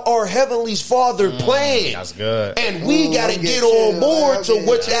about our Heavenly Father plan. That's good. And we got to get on board to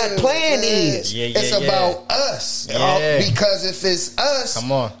what that plan is. It's about us. Because if it's us,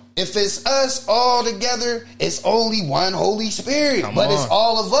 come on. If it's us all together, it's only one Holy Spirit. It's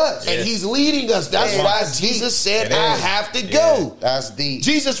all of us. And He's leading us. That's why Jesus said, I have to go. That's deep.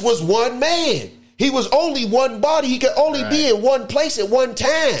 Jesus was one man. He was only one body. He could only be in one place at one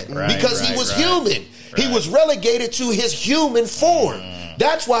time because he was human. He was relegated to his human form.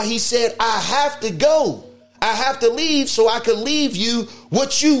 That's why he said, I have to go. I have to leave so I can leave you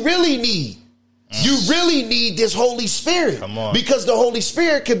what you really need. You really need this Holy Spirit because the Holy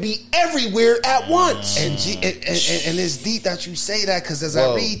Spirit can be everywhere at once. And it's deep that you say that because as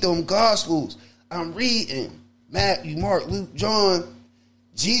I read them Gospels, I'm reading Matthew, Mark, Luke, John.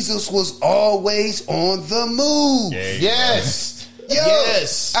 Jesus was always on the move. Yes.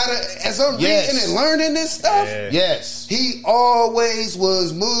 As I'm reading and learning this stuff, he always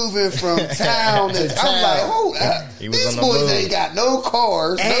was moving from town to town. I'm like, hold up. These boys ain't got no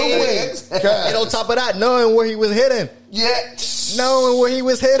cars, no wings. And on top of that, knowing where he was heading. Knowing where he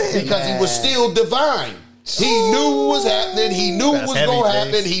was heading. Because he was still divine. He knew what was happening. He knew what was going to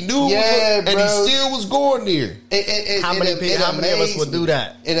happen. He knew and he still was going there. How many of us would do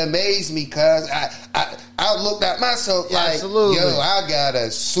that? It amazed me because I looked at myself like, I got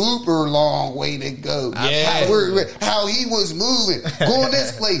a super long way to go. How he was moving, going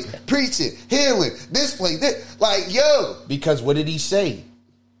this place, preaching, healing, this place, Because what did he say?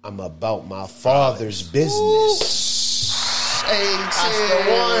 I'm about my Father's business. That's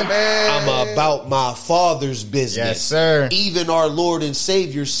the one, man. I'm about my Father's business. Yes, sir. Even our Lord and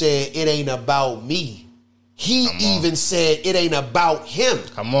Savior said it ain't about me. He even said it ain't about him.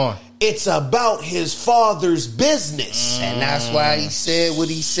 Come on. It's about his Father's business. And that's why he said what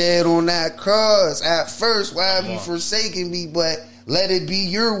he said on that cross. At first, why have you forsaken me? But let it be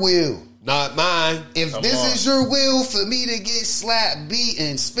your will. Not mine. If this is your will for me to get slapped, beat,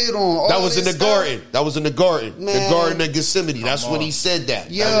 and spit on all that was in the garden. That was in the garden. Man. The Garden of Gethsemane. That's when he said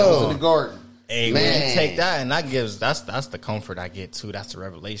that. Yo. That was in the garden. Hey, when you take that, and that's the comfort I get too. That's the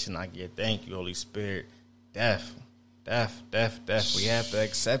revelation I get. Thank you, Holy Spirit. Death. We have to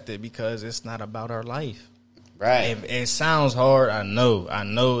accept it because it's not about our life. Right. It sounds hard. I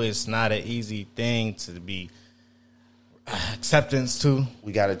know it's not an easy thing to be acceptance to.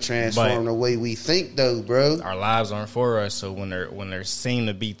 We got to transform the way we think, though, bro. Our lives aren't for us, so when they're seen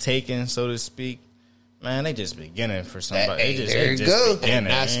to be taken, so to speak, man, they just beginning for somebody. There you go. And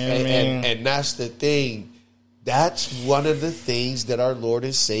that's the thing. That's one of the things that our Lord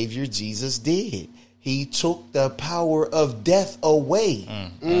and Savior Jesus did. He took the power of death away.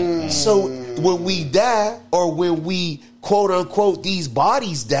 So when we die, or when we quote unquote these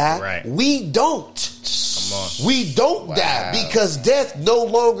bodies die, we don't. We don't die because death no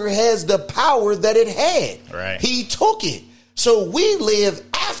longer has the power that it had. Right. He took it. So we live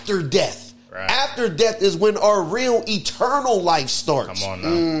after death. Right. After death is when our real eternal life starts. Come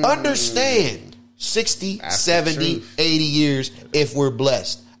on now. Understand, 60, That's 70, 80 years if we're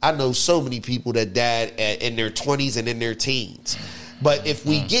blessed. I know so many people that died in their 20s and in their teens. But if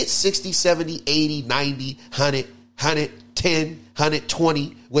we get 60, 70, 80, 90, 100, 110,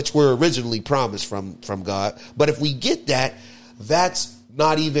 120, which were originally promised from God. But if we get that, that's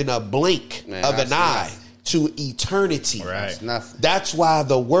not even a blink of an eye to eternity. Right. Nothing. That's why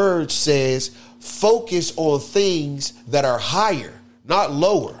the word says focus on things that are higher, not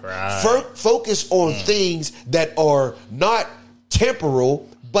lower. Right. Focus on things that are not temporal,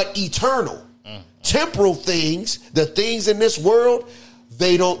 but eternal. Temporal things, the things in this world,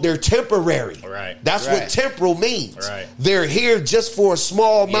 they're temporary. Right. That's what temporal means. Right. They're here just for a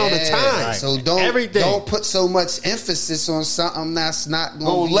small amount of time. Right. So don't put so much emphasis on something that's not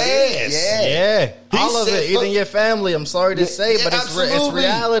going to last. Yeah. All of said, it, even your family. I'm sorry to say, but it's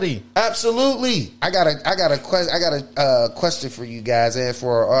reality. Absolutely. I got a question for you guys and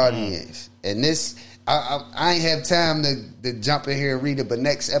for our audience. And this, I ain't have time to jump in here and read it, but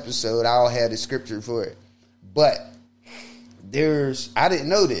next episode I'll have the scripture for it. But I didn't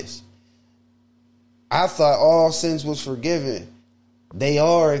know this. I thought all sins was forgiven. They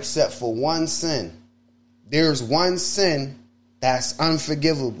are, except for one sin. There's one sin that's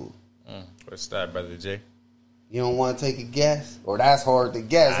unforgivable. What's that, Brother J? You don't want to take a guess? Or that's hard to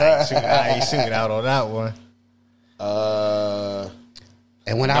guess, I ain't shooting out on that one.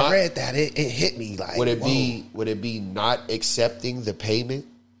 And when I read that, it hit me like, would it be not accepting the payment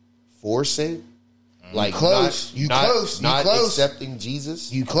for sin? Like close. Not accepting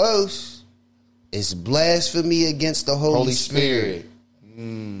Jesus? You close. It's blasphemy against the Holy Spirit.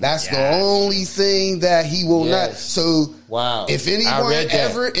 That's the only thing that he will not. So, if anyone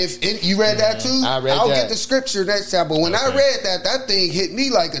ever, you read that too, I'll get the scripture next time. But when I read that thing hit me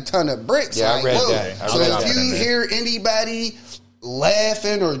like a ton of bricks. Yeah, like, I read that. So if you hear anybody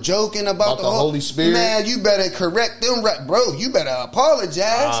laughing or joking about the Holy Spirit, man, you better correct them, bro. You better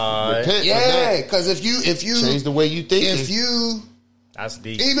apologize. Repent. Because if you change the way you think, that's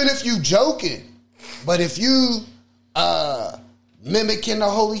deep. Even if you joking, but if you mimicking the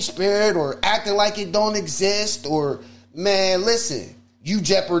Holy Spirit or acting like it don't exist, or man, listen, you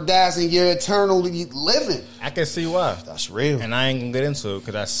jeopardizing your eternal living. I can see why. That's real, and I ain't gonna get into it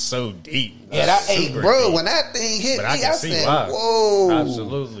because that's so deep. Bro, when that thing hit me, I said, why. "Whoa,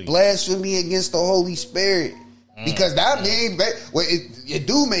 absolutely, blasphemy against the Holy Spirit." Because that means, it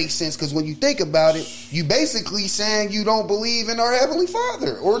do make sense. Because when you think about it, you basically saying you don't believe in our Heavenly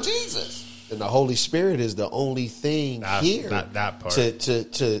Father or Jesus. And the Holy Spirit is the only thing here that part.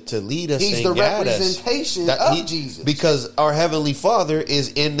 to lead us. He's the representation of Jesus. Because our Heavenly Father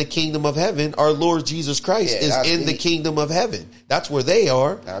is in the kingdom of heaven. Our Lord Jesus Christ is in the kingdom of heaven. That's where they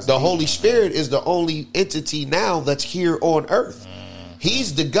are. The Holy Spirit is the only entity now that's here on earth.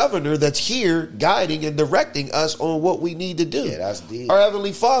 He's the governor that's here guiding and directing us on what we need to do. Yeah, that's deep. Our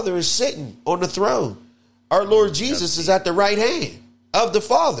Heavenly Father is sitting on the throne. Our Lord Jesus is at the right hand of the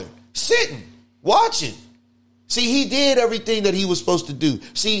Father, sitting, watching. See, he did everything that he was supposed to do.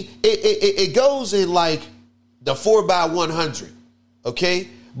 See, it goes in like the 4x100, okay?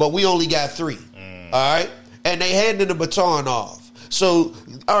 But we only got 3, all right? And they handed the baton off. So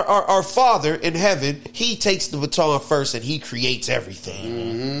our Father in heaven, he takes the baton first and he creates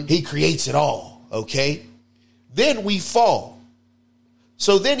everything. He creates it all, okay? Then we fall.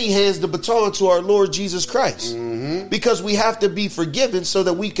 So then he hands the baton to our Lord Jesus Christ because we have to be forgiven so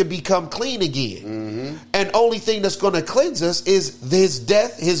that we can become clean again. And only thing that's going to cleanse us is his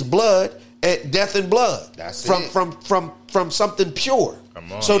death, his blood, death and blood. That's from something pure.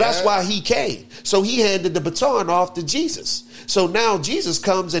 So that's why he came. So he handed the baton off to Jesus. So now Jesus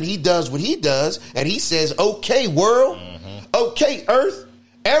comes and he does what he does. And he says, okay, world, okay, earth,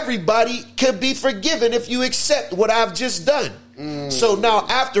 everybody can be forgiven if you accept what I've just done. So now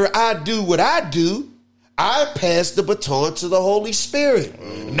after I do what I do, I passed the baton to the Holy Spirit.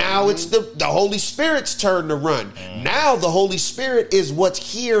 Now it's the Holy Spirit's turn to run. Now the Holy Spirit is what's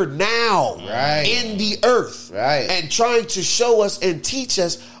here now in the earth. And trying to show us and teach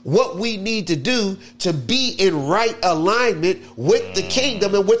us what we need to do to be in right alignment with the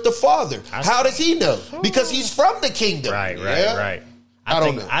kingdom and with the Father. How does he know? Because he's from the kingdom. Right.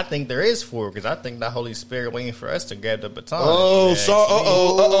 I think there is 4 because I think the Holy Spirit waiting for us to grab the baton. So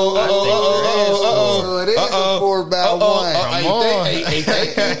it is a 4 by 1.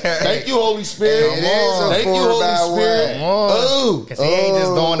 Thank you, Holy Spirit. It is a 4 by 1. Because he ain't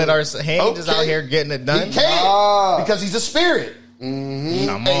just doing it. He ain't just out here getting it done. He can't because he's a spirit. Hey,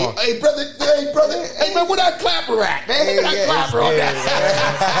 brother, man, where that clapper at, man? Where that clapper on that?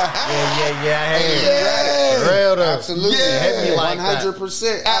 Real though. Absolutely. Hit me like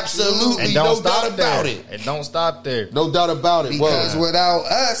 100%. Absolutely. And No doubt about it. And don't stop there. No doubt about it. Because without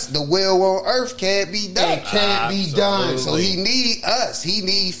us, the will on earth can't be done. It can't be done. So he need us. He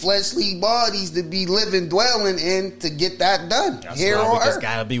need fleshly bodies to be living, dwelling in to get that done. That's here why on we just earth.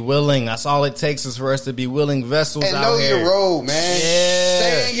 gotta be willing. That's all it takes is for us to be willing vessels And out know here. your role, man. Yeah.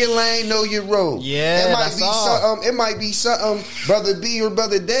 Stay in your lane, know your role. Yeah, it might that's be all. something. It might be something Brother B or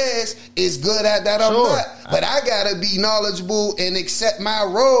Brother Daz is good at that I'm Sure. not. But I gotta be knowledgeable and accept my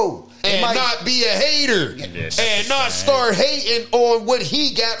role. And not be a hater. Yes, and not start hating on what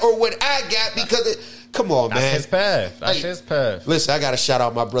he got or what I got because come on, That's man. his path. That's his path. Listen, I got to shout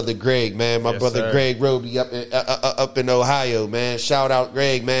out my brother Greg, man. My brother sir. Greg Roby up in Ohio, man. Shout out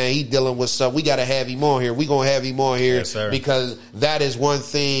Greg, man. He dealing with something. We got to have him on here. We going to have him on here because that is one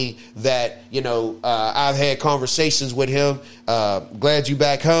thing that, I've had conversations with him. Glad you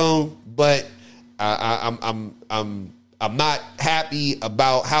back home, but I'm not happy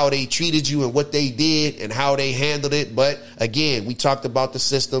about how they treated you and what they did and how they handled it. But again, we talked about the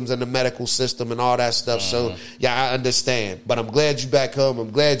systems and the medical system and all that stuff. So yeah, I understand. But I'm glad you back home.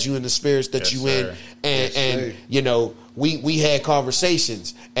 I'm glad you in the spirits that you in. And we had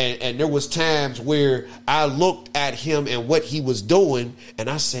conversations and there was times where I looked at him and what he was doing and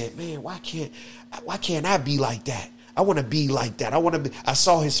I said, man, why can't I be like that? I want to be like that. I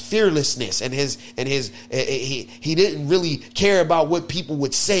saw his fearlessness and he didn't really care about what people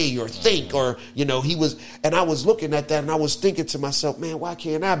would say or think or, he was, and I was looking at that and I was thinking to myself, man, why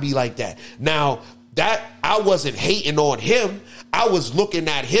can't I be like that? Now that I wasn't hating on him. I was looking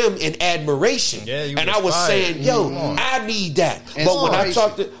at him in admiration. And I was saying, yo, I need that.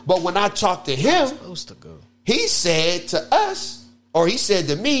 But when I talked to him, he said to us, or he said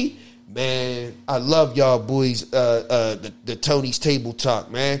to me, man, I love y'all boys, the Tony's Table Talk,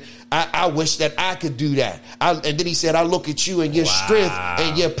 man. I wish that I could do that. And then he said, I look at you and your strength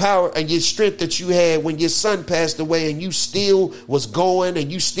and your power and your strength that you had when your son passed away and you still was going and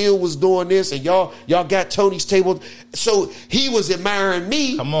you still was doing this and y'all got Tony's Table. So he was admiring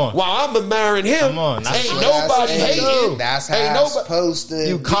me while I'm admiring him. Ain't nobody hating. That's how it's supposed to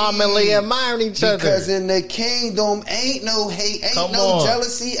You commonly admiring each other. Because in the kingdom ain't no hate, ain't no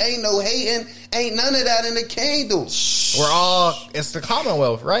jealousy, ain't no hating. Ain't none of that in the kingdom. It's the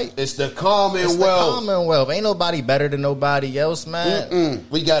Commonwealth, right? It's the Commonwealth. It's the Commonwealth. Ain't nobody better than nobody else, man.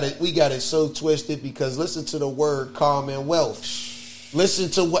 We got it so twisted because listen to the word Commonwealth. Listen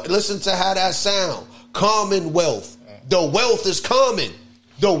to how that sound. Commonwealth. The wealth is common.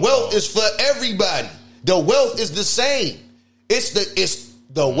 The wealth is for everybody. The wealth is the same.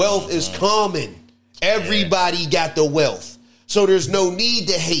 The wealth is common. Everybody got the wealth. So there's no need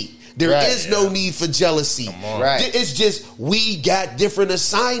to hate. There is no need for jealousy. It's just we got different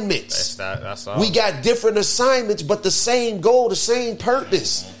assignments. That's all. We got different assignments, but the same goal, the same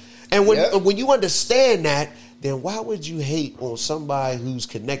purpose. And when you understand that, then why would you hate on somebody who's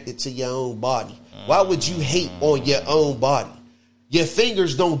connected to your own body? Why would you hate on your own body? Your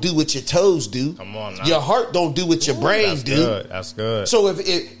fingers don't do what your toes do. Come on now. Your heart don't do what your brain do. That's good. So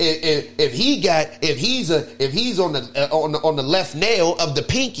if he's on the left nail of the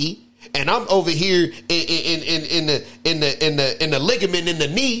pinky, and I'm over here in the ligament in the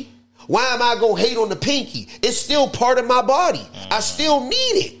knee, why am I gonna hate on the pinky? It's still part of my body. I still need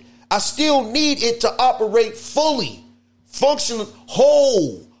it. I still need it to operate fully, function a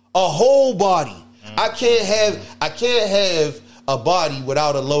whole body. I can't have a body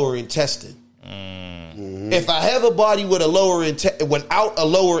without a lower intestine. If I have a body with without a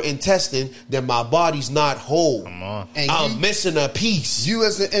lower intestine, then my body's not whole. And I'm missing a piece. You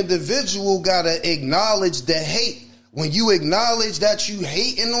as an individual gotta acknowledge the hate. When you acknowledge that you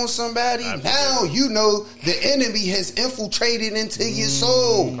hating on somebody, now you know the enemy has infiltrated into your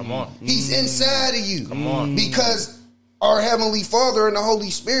soul. He's inside of you. Because our Heavenly Father and the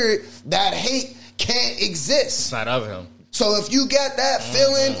Holy Spirit, that hate can't exist. It's not of him. So if you got that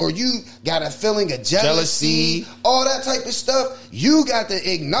feeling, or you got a feeling of jealousy, all that type of stuff, you got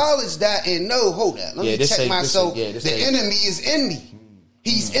to acknowledge that and know, hold on, let me check myself. The enemy is in me.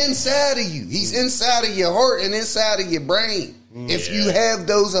 He's inside of you. He's inside of your heart and inside of your brain. If you have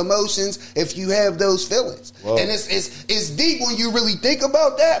those emotions, if you have those feelings. Whoa. And it's deep when you really think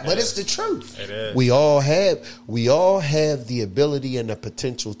about that, but it's the truth. It is. We all have the ability and the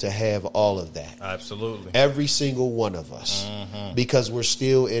potential to have all of that. Absolutely. Every single one of us. Because we're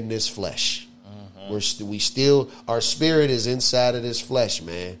still in this flesh. We still, our spirit is inside of this flesh,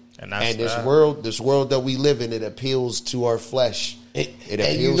 man. And this world that we live in, it appeals to our flesh. It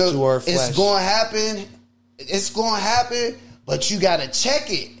appeals to our flesh. It's going to happen. But you got to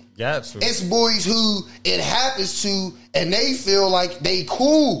check it. Yeah, absolutely. It's boys who it happens to, and they feel like they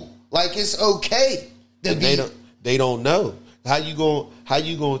cool, like it's okay. They don't know. How you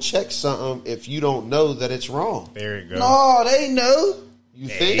gonna check something if you don't know that it's wrong? There you go. No, they know. You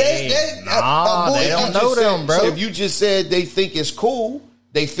think they don't know them, bro. So if you just said they think it's cool,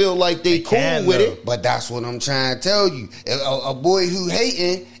 they feel like they cool with it. But that's what I'm trying to tell you. A boy who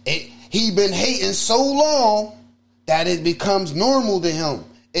hating, he been hating so long that it becomes normal to him.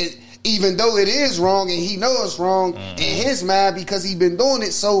 Even though it is wrong and he knows it's wrong in his mind, because he been doing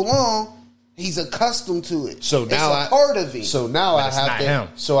it so long, he's accustomed to it. So now it's a part of him. So now but I have to. Him.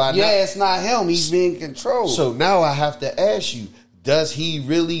 It's not him. He's being controlled. So now I have to ask you: does he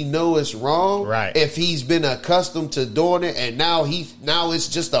really know it's wrong? Right. If he's been accustomed to doing it, and now it's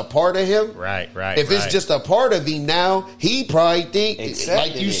just a part of him. Right. If it's just a part of him now, he probably think,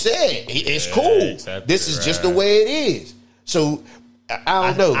 like you said, it's cool. This is just the way it is. So I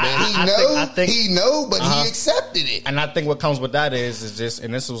don't know, man. He know, but he accepted it. And I think what comes with that is just,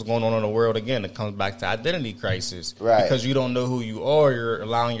 and this is what's going on in the world again, it comes back to identity crisis. Right. Because you don't know who you are, you're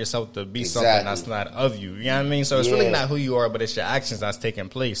allowing yourself to be something that's not of you. You know what I mean? So it's really not who you are, but it's your actions that's taking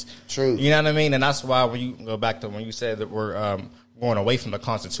place. True. You know what I mean? And that's why when you go back to when you said that we're going away from the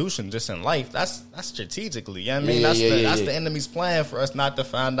Constitution just in life, that's strategically. You know what I mean? That's the enemy's plan for us not to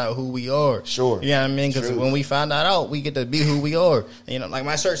find out who we are. Sure. You know what I mean? Because when we find that out, we get to be who we are. You know, like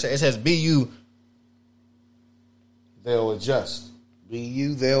my shirt says, it says, be you. They'll adjust. Be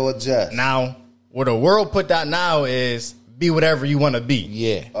you, they'll adjust. Now, where the world put that now is be whatever you want to be.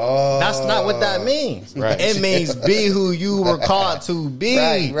 Yeah. That's not what that means. Right. It means be who you were called to be.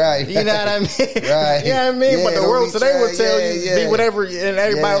 Right. You know what I mean? Right. You know what I mean? Yeah, but the world today will tell you be whatever, and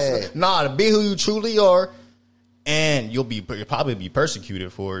everybody else. Nah, be who you truly are, and you'll probably be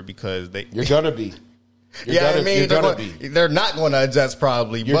persecuted for it because you're gonna be. They're not going to adjust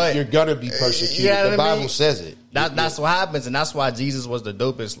probably, but you're gonna be persecuted. The Bible says it. That's what happens, and that's why Jesus was the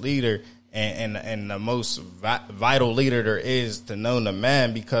dopest leader. And the most vital leader there is to know the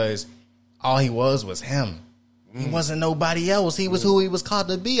man, because all he was him. He wasn't nobody else. He was who he was called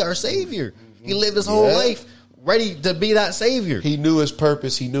to be, our Savior. He lived his whole life ready to be that Savior. He knew his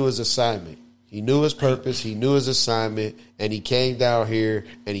purpose. He knew his assignment. He knew his purpose. He knew his assignment. And he came down here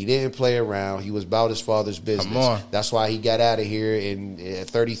and he didn't play around. He was about his father's business. Come on. That's why he got out of here in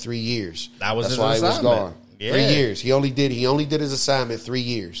 33 years. That's why he was gone. Yeah. 3 years. He only did his assignment 3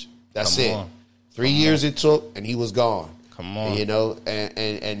 years. That's it. 3 years it took, and he was gone. Come on, you know,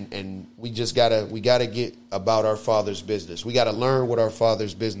 and we just gotta get about our Father's business. We gotta learn what our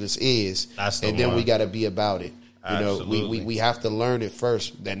Father's business is, and then we gotta be about it. You know, we have to learn it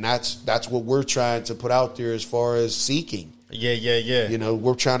first. And that's what we're trying to put out there as far as seeking. Yeah. You know,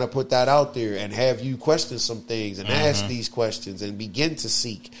 we're trying to put that out there and have you question some things and ask these questions and begin to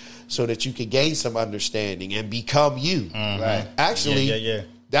seek so that you can gain some understanding and become you. Right. Actually,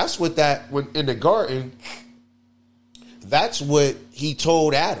 that's what when in the garden, that's what he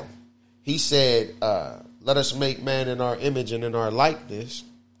told Adam. He said, let us make man in our image and in our likeness,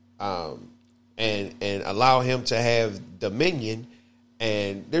 and allow him to have dominion.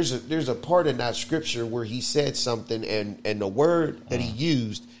 And there's a part in that scripture where he said something, and the word that he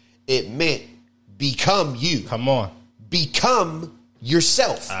used, it meant become you. Come on. Become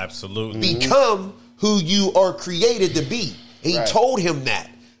yourself. Absolutely. Become who you are created to be. He told him that.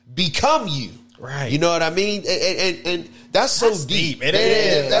 Become you. Right. You know what I mean? And that's so deep. It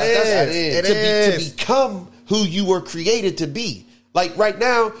is. To become who you were created to be. Like right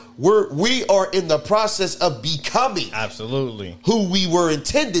now, we are in the process of becoming absolutely who we were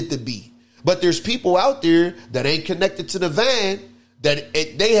intended to be. But there's people out there that ain't connected to the van that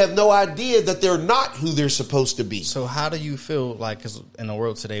they have no idea that they're not who they're supposed to be. So how do you feel like, because in the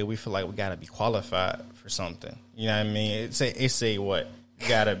world today, we feel like we got to be qualified for something. You know what I mean? It say what? You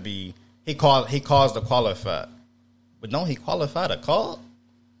got to be, he calls the qualified. But don't he qualify the call?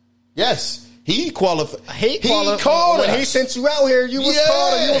 Yes. He qualified. He called when he sent you out here. You was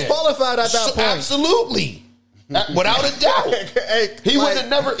called. You was qualified at that point. Absolutely. Without a doubt, he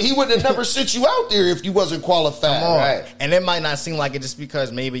wouldn't have never sent you out there if you wasn't qualified. Right? And it might not seem like it just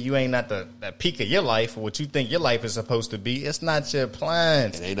because maybe you ain't at the peak of your life or what you think your life is supposed to be. It's not your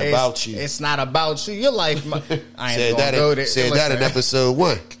plans. It ain't about you. It's not about you. Your life. I ain't gonna go there. Said that in episode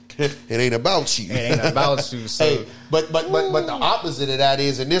 1. It ain't about you. It ain't about you. So. Hey, but the opposite of that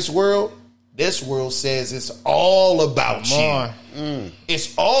is in this world. This world says it's all about you.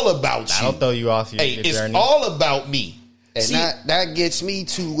 It's all about you. That'll throw you off your it's journey. all about me. And that gets me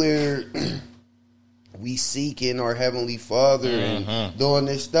to where we seeking our Heavenly Father and doing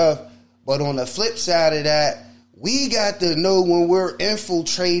this stuff. But on the flip side of that, we got to know when we're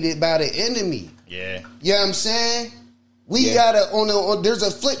infiltrated by the enemy. Yeah. You know what I'm saying? We gotta there's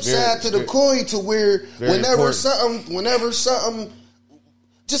a flip side to the coin to where whenever something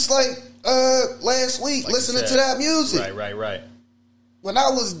just like last week, like listening to that music. Right. When I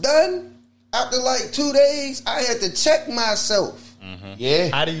was done, after like 2 days, I had to check myself. Mm-hmm. Yeah.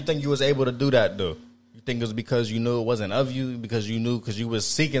 How do you think you was able to do that, though? You think it was because you knew it wasn't of you? Because you was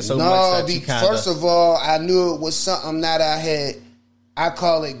seeking so much that you kinda... First of all, I knew it was something that I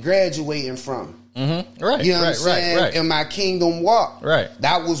call it graduating from. Mm-hmm. Right. You know what I'm saying? Right. In my kingdom walk. Right.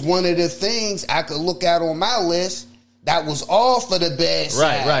 That was one of the things I could look at on my list. That was all for the bad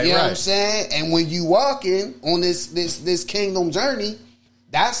side. Right. You know what I'm saying? And when you walking on this kingdom journey,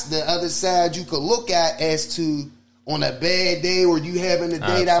 that's the other side you could look at as to on a bad day or you having a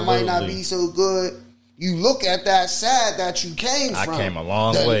day that might not be so good. You look at that side that you came from. I came a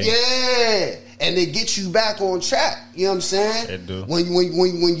long way. Yeah. And it gets you back on track. You know what I'm saying? It do.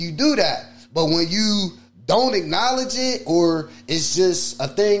 When you do that. But when you don't acknowledge it or it's just a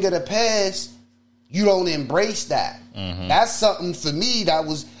thing of the past, you don't embrace that. Mm-hmm. That's something for me that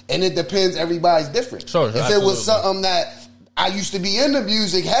was, and it depends, everybody's different. Sure, if it was something that I used to be into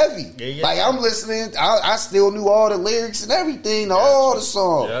music heavy, like I'm listening, I still knew all the lyrics and everything, all the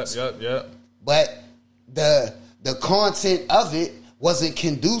songs. Yep. But the content of it wasn't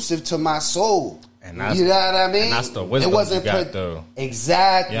conducive to my soul. And that's, you know what I mean? And that's the wisdom you got, though.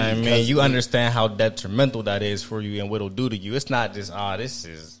 Exactly. You know what I mean? You understand how detrimental that is for you and what it'll do to you. It's not just, this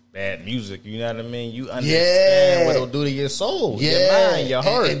is bad music. You know what I mean? You understand what it'll do to your soul, your mind, your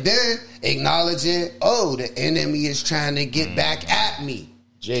heart. And then acknowledging, the enemy is trying to get back at me.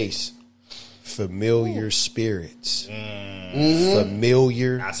 Jace, familiar spirits.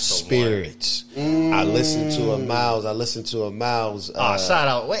 Familiar spirits. I listened to a Miles. Shout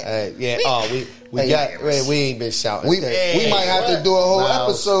out. Wait. We ain't been shouting. We might have to do a whole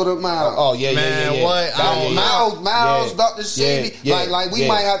episode of Miles. Man, what? Miles, Dr. Seeley. Like we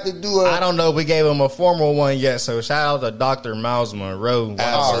might have to do I don't know if we gave him a formal one yet, so shout out to Dr. Miles Monroe, one of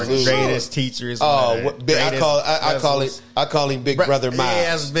our greatest teachers. I call him Big Brother Miles.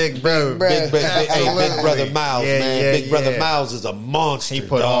 Yes, Big Bro. Big Brother Miles, man. Big Brother Miles is a monster. He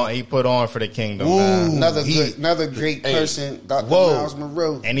put on for the kingdom. Another great person, Dr. Miles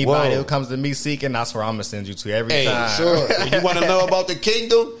Monroe. Anybody who comes to me seeking, that's where I'm gonna send you to every time. Sure. You want to know about the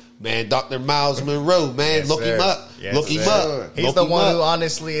kingdom? Man, Dr. Miles Monroe, man, look him up. Look him up. He's the one who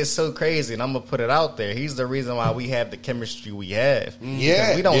honestly is so crazy, and I'm going to put it out there. He's the reason why we have the chemistry we have.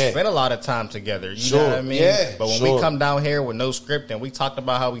 Yeah. We don't spend a lot of time together. You know what I mean? Yeah. But when we come down here with no script and we talked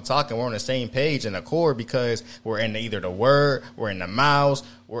about how we talk and we're on the same page and accord because we're in either the word, we're in the mouths,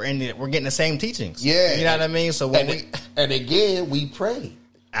 we're getting the same teachings. Yeah. You know what I mean? So when and again, we pray.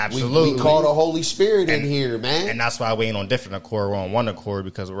 Absolutely. We call the Holy Spirit in here, man. And that's why we ain't on different accord. We're on one accord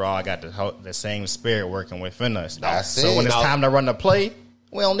because we're all got the same spirit working within us. So when it's time to run the play,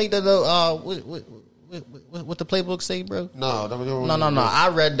 we don't need to know what the playbook say, bro. No. I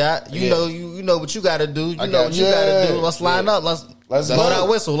read that. You know what you got to do. You know what you got to do. Let's line up. Let's blow that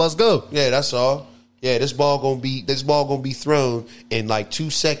whistle. Let's go. Yeah, that's all. Yeah, this ball gonna be thrown in like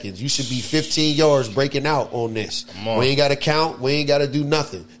 2 seconds. You should be 15 yards breaking out on this. We ain't got to count. We ain't got to do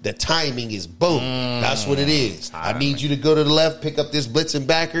nothing. The timing is boom. That's what it is. I need you to go to the left, pick up this blitzing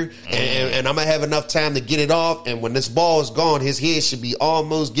backer, and I'm gonna have enough time to get it off. And when this ball is gone, his head should be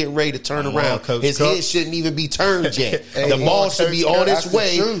almost getting ready to turn around. His head shouldn't even be turned yet. The ball should be on its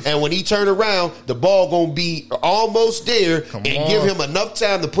way, and when he turn around, the ball gonna be almost there, and give him enough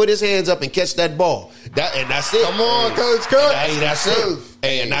time to put his hands up and catch that ball. And that's it. Come on, Coach. Hey, that's it.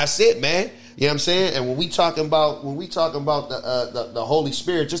 Hey, and that's it, man. You know what I'm saying? And when we talking about the Holy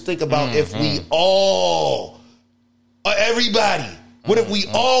Spirit, just think about if we all, everybody, what if we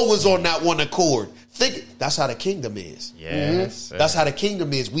all was on that one accord? That's how the kingdom is. Yes. That's how the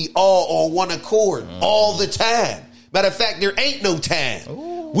kingdom is. We all on one accord all the time. Matter of fact, there ain't no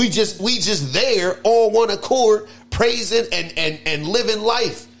time. We just there on one accord, praising and living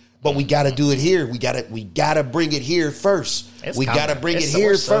life. But we got to do it here. We got to bring it here first. We got to bring it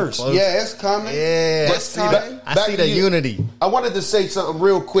here first. Yeah, it's coming. Yeah, it's coming. I see the unity. I wanted to say something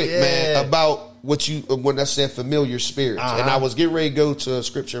real quick, man, about when I said familiar spirits, and I was getting ready to go to a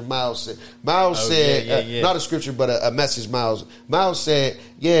scripture. Miles said, not a scripture, but a message. Miles said,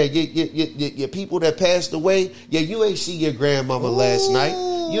 yeah, people that passed away. Yeah, you ain't see your grandmama last night.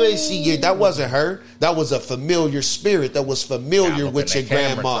 You ain't see that wasn't her. That was a familiar spirit that was familiar with your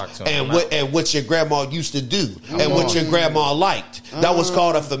grandma and what your grandma used to do and what your grandma liked. That was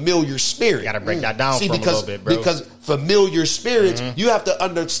called a familiar spirit. You got to break that down for a little bit, bro. Because familiar spirits, you have to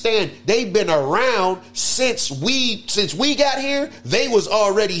understand, they've been around since we got here. They was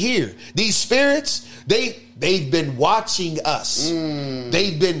already here. These spirits, they've been watching us.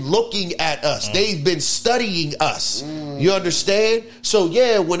 They've been looking at us. They've been studying us. You understand? So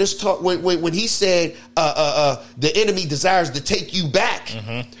yeah, when it's when he said the enemy desires to take you back,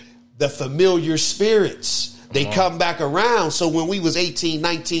 the familiar spirits, they come back around. So when we was 18,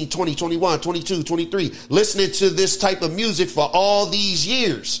 19, 20, 21, 22, 23, listening to this type of music for all these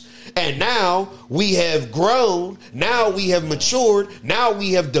years, and now we have grown, now we have matured, now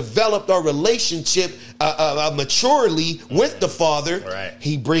we have developed our relationship maturely with the Father, right.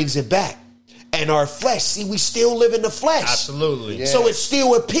 He brings it back. And our flesh, see, we still live in the flesh. Absolutely. Yeah. So it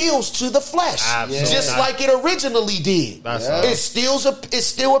still appeals to the flesh. Absolutely. Just like it originally did. It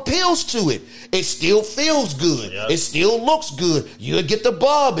still appeals to it. It still feels good. Yep. It still looks good. You would get the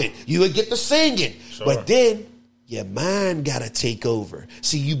bobbing. You would get the singing. Sure. But then your mind got to take over.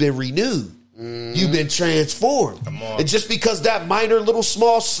 See, you've been renewed. You've been transformed. And just because that minor little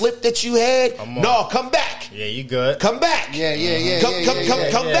small slip that you had, no, come back. Yeah, you good. Come back. Come back.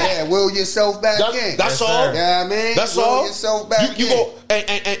 Yeah, will yourself back in. That's all. Yeah, I mean, that's will all. Yourself back you in. go,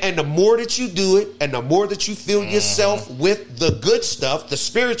 and the more that you do it, and the more that you fill yourself with the good stuff, the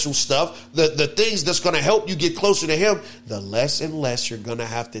spiritual stuff, the things that's going to help you get closer to Him, the less and less you're going to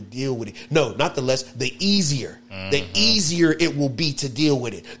have to deal with it. No, not the less, the easier. The easier it will be to deal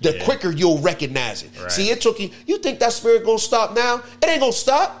with it. The quicker you'll recognize it. Right. See, it took you. You think that spirit gonna stop now? It ain't gonna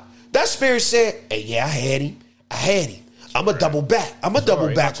stop. That spirit said, "Hey, yeah, I had him. I'm gonna double back. I'm gonna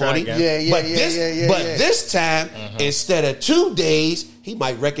double back on him." But this time, instead of 2 days, he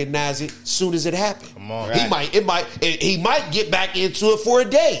might recognize it as soon as it happened. Come on. Right. He might get back into it for a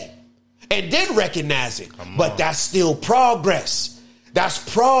day and then recognize it. But that's still progress. That's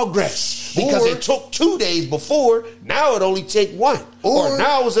progress because it took 2 days before. Now it only take one, or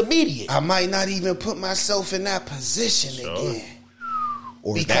now it's immediate. I might not even put myself in that position again,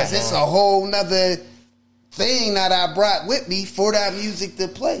 because it's a whole nother thing that I brought with me for that music to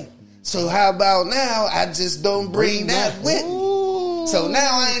play. So how about now? I just don't bring that with me. So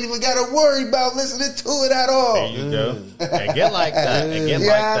now I ain't even got to worry about listening to it at all. There you go. And get like that. And get like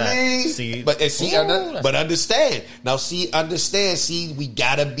that. I mean? See, but understand. Now, understand. See, we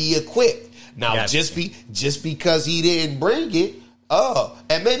got to be equipped. Now, just because he didn't bring it,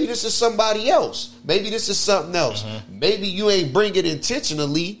 and maybe this is somebody else. Maybe this is something else. Maybe you ain't bring it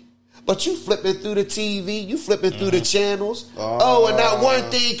intentionally. But you flipping through the TV, you flipping through the channels. And not one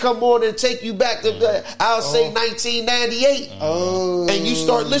thing come on and take you back to, I'll say 1998. And you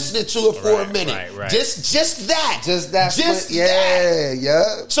start listening to it for a minute. Right. Just that. Just that.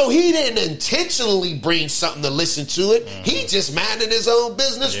 Yeah. So he didn't intentionally bring something to listen to it. He just minding his own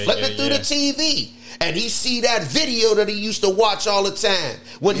business, flipping through the TV. And he see that video that he used to watch all the time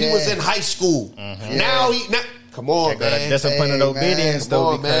when he was in high school. Now come on, man. Discipline and obedience,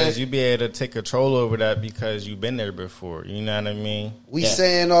 because you be able to take control over that because you've been there before. You know what I mean? We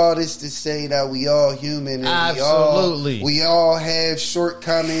saying all this to say that we all human. And absolutely. We all have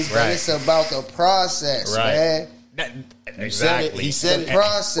shortcomings, but it's about the process, man. Exactly. He said the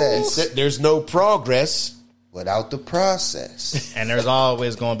process. He said there's no progress without the process. And there's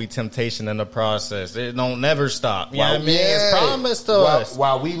always going to be temptation in the process. It don't never stop. You know what I mean? It's promised to us.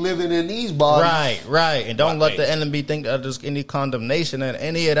 While we living in these bodies. Right. And don't let the enemy think that there's any condemnation in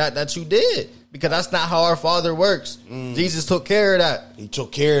any of that you did. Because that's not how our Father works. Jesus took care of that. He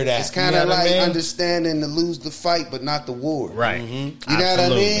took care of that. It's kind of like understanding to lose the fight, but not the war. Right. You know what I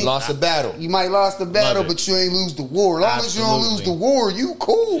mean? Lost the battle. You might lost the battle, but you ain't lose the war. As long as you don't lose the war, you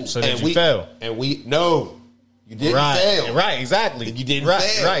cool. So did you fail? You didn't fail. Right, exactly. You didn't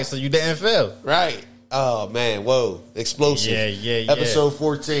fail. Right, so you didn't fail. Right. Oh, man. Whoa. Explosive. Yeah. Episode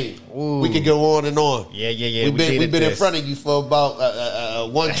 14. Ooh. We could go on and on. Yeah. We've been in front of you for about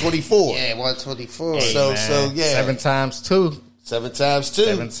 124. 124. Hey, so, man. yeah. 7 times 2. 7 times 2.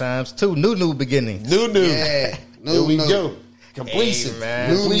 7 times 2. New beginning. New. Yeah. Here we go. Completions.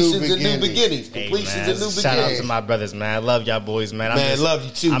 New beginnings. Completions and new beginnings. Shout out to my brothers, man. I love y'all boys, man. I love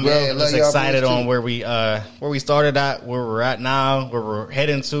you too, I'm bro. just excited on where we started at, where we're at now, where we're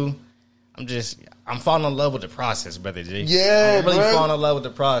heading to. I'm falling in love with the process, brother G. Yeah, I'm really falling in love with the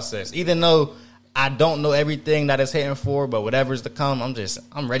process. Even though I don't know everything that it's hitting for, but whatever's to come, I'm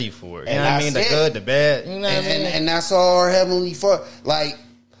ready for it. You know what I mean? The good, the bad. You know what I mean? And that's all our Heavenly Father. Like,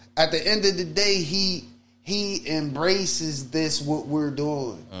 at the end of the day, He embraces this, what we're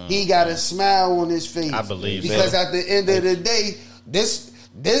doing. He got a smile on his face. I believe because at the end of the day, this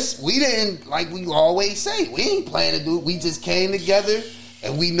we didn't, like we always say, we ain't planning to do it. We just came together,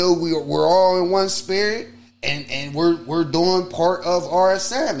 and we know we're all in one spirit, and we're doing part of our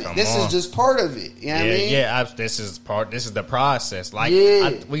assignment. This is just part of it. You know what I mean? Yeah. This is the process. Like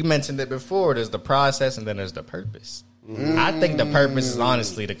we mentioned it before. There's the process, and then there's the purpose. I think the purpose is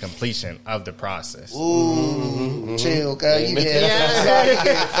honestly the completion of the process. Chill, cuz you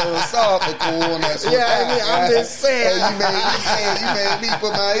get philosophical on that. I'm just saying. You made me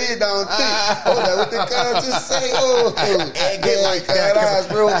put my head down thick. Hold on, what the cuz just say? Get like that eyes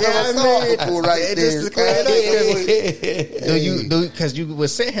real philosophical right there. Because you were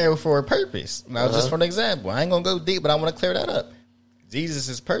sitting here for a purpose. Now, just for an example, I ain't gonna go deep, but I want to clear that up.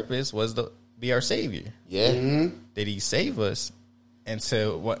 Jesus' purpose was to be our Savior. Yeah. Did he save us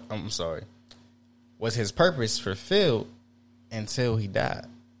until what? I'm sorry. Was his purpose fulfilled until he died?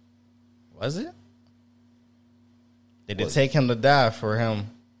 Was it? Did it take him to die for him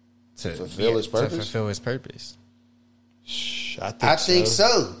to fulfill his purpose? To fulfill his purpose? I think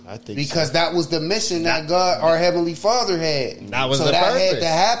so. Because that was the mission that God, our Heavenly Father, had. That was so the that purpose. had to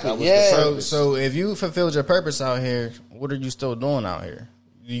happen. So if you fulfilled your purpose out here, what are you still doing out here?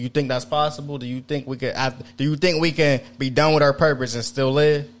 Do you think that's possible? Do you think we could? Do you think we can be done with our purpose and still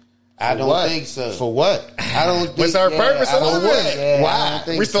live? I don't think so. For what? I don't think. What's our purpose of living? Why?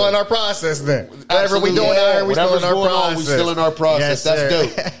 We still in our process then. Whatever we doing out here, we still in our process. We still in our process. That's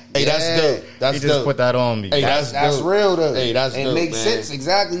dope. Hey, that's dope. That's dope. He just put that on me. Hey, that's real though. Hey, that's dope. It makes sense.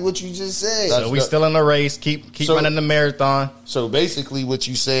 Exactly what you just said. So we still in the race. Keep running the marathon. So basically, what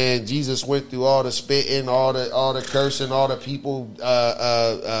you saying? Jesus went through all the spitting, all the cursing, all the people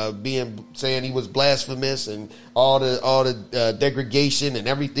saying he was blasphemous, and all the degradation and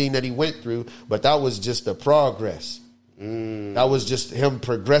everything that he went through. But that was just the progress. That was just him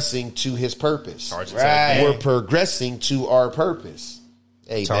progressing to his purpose. Right. We're progressing to our purpose.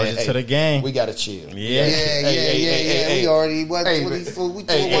 Hey, Charge it to the game. We gotta chill. Yeah. We already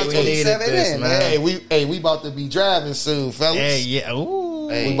 127 in, man. We about to be driving soon, fellas. Ooh.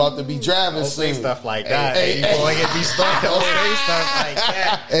 We about to be driving soon. Say stuff like that. Boy, get me started. Don't say stuff like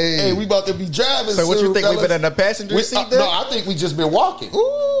that. Hey, we about to be driving soon. So what you think? Fellas? We've been in the passenger seat? No, I think we just been walking.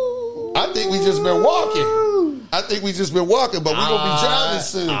 Ooh. I think we just been walking. But we gonna be driving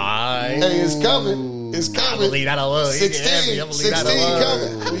soon. Hey, it's coming. It's coming. I believe that alone. 16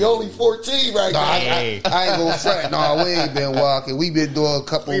 coming. We only 14 right now. I ain't gonna front. No, we ain't been walking. We been doing a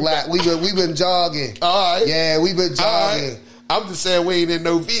couple laps. We been jogging. All right. Yeah, we been jogging. Right. I'm just saying we ain't in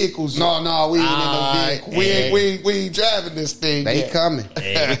no vehicles. No, we ain't in no vehicles. We ain't driving this thing. They coming.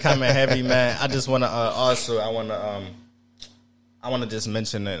 They coming heavy, man. I just want to I want to just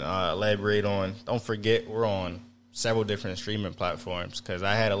mention and elaborate on. Don't forget, we're on several different streaming platforms, because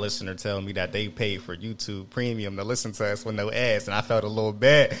I had a listener tell me that they paid for YouTube Premium to listen to us with no ads, and I felt a little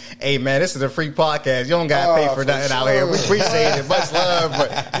bad. Hey, man, this is a free podcast. You don't got to pay for nothing out here. We appreciate it. Much love,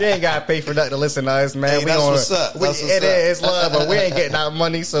 but you ain't got to pay for nothing to listen to us, man. Hey, that's what's up. It is love, but we ain't getting our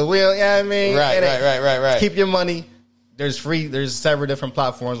money, so we don't, you know what I mean? Right. Keep your money. There's several different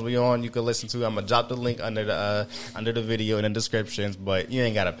platforms we on. You can listen to. I'm gonna drop the link under the video in the descriptions, but you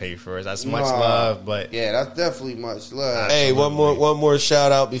ain't gotta pay for it. That's much love, but yeah, that's definitely much love. Hey, one more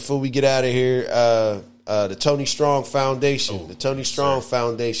shout out before we get out of here. The Tony Strong Foundation. The Tony Strong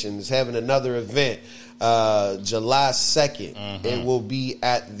Foundation is having another event. July 2nd. It will be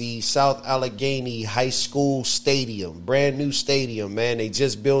at the South Allegheny High School Stadium. Brand new stadium, man. They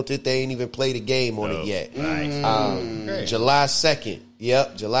just built it. They ain't even played a game on it yet. Nice. July 2nd.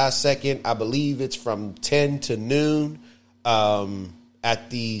 Yep, July 2nd. I believe it's from 10 to noon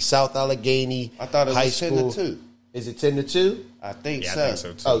at the South Allegheny I thought it High was School. 10 to 2. Is it 10 to 2? I think so. I think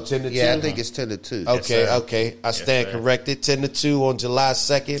so too. Oh, 10 to 2? Yeah, I think it's 10 to 2. Okay, Yes, okay. I stand corrected. 10 to 2 on July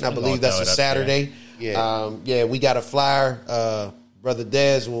 2nd. I believe that's a Saturday. Yeah. We got a flyer Brother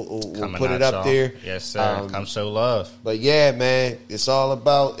Daz will put it up y'all. there. Yes, sir. Come show love. But yeah, man, it's all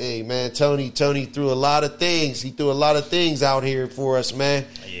about, hey, man, Tony threw a lot of things. He threw a lot of things out here for us, man.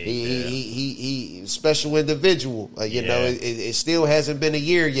 Yeah, he special individual. You know, it still hasn't been a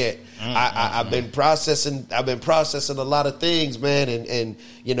year yet. I've been processing a lot of things, man, and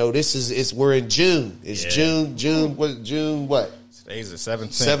you know, we're in June. It's June what? Today's the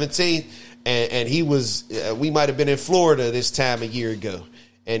 17th. 17th. And he was, we might have been in Florida this time a year ago,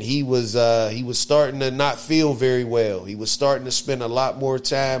 and he was starting to not feel very well. He was starting to spend a lot more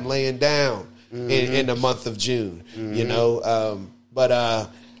time laying down in the month of June, you know.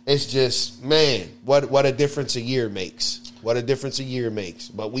 But it's just, man, what a difference a year makes. What a difference a year makes.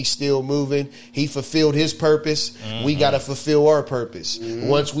 But we still moving. He fulfilled his purpose. We got to fulfill our purpose.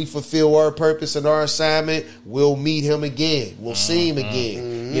 Once we fulfill our purpose and our assignment, we'll meet him again. We'll see him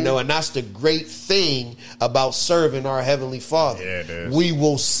again. You know, and that's the great thing about serving our Heavenly Father. Yeah, it is. We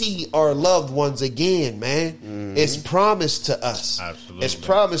will see our loved ones again, man. It's promised to us. Absolutely. It's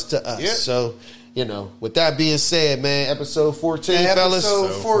promised to us. Yep. So, you know, with that being said, man, episode 14, fellas.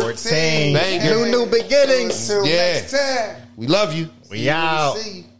 Episode 14. Thank you. New beginnings. Until Yeah. next time. We love you. We out. See you.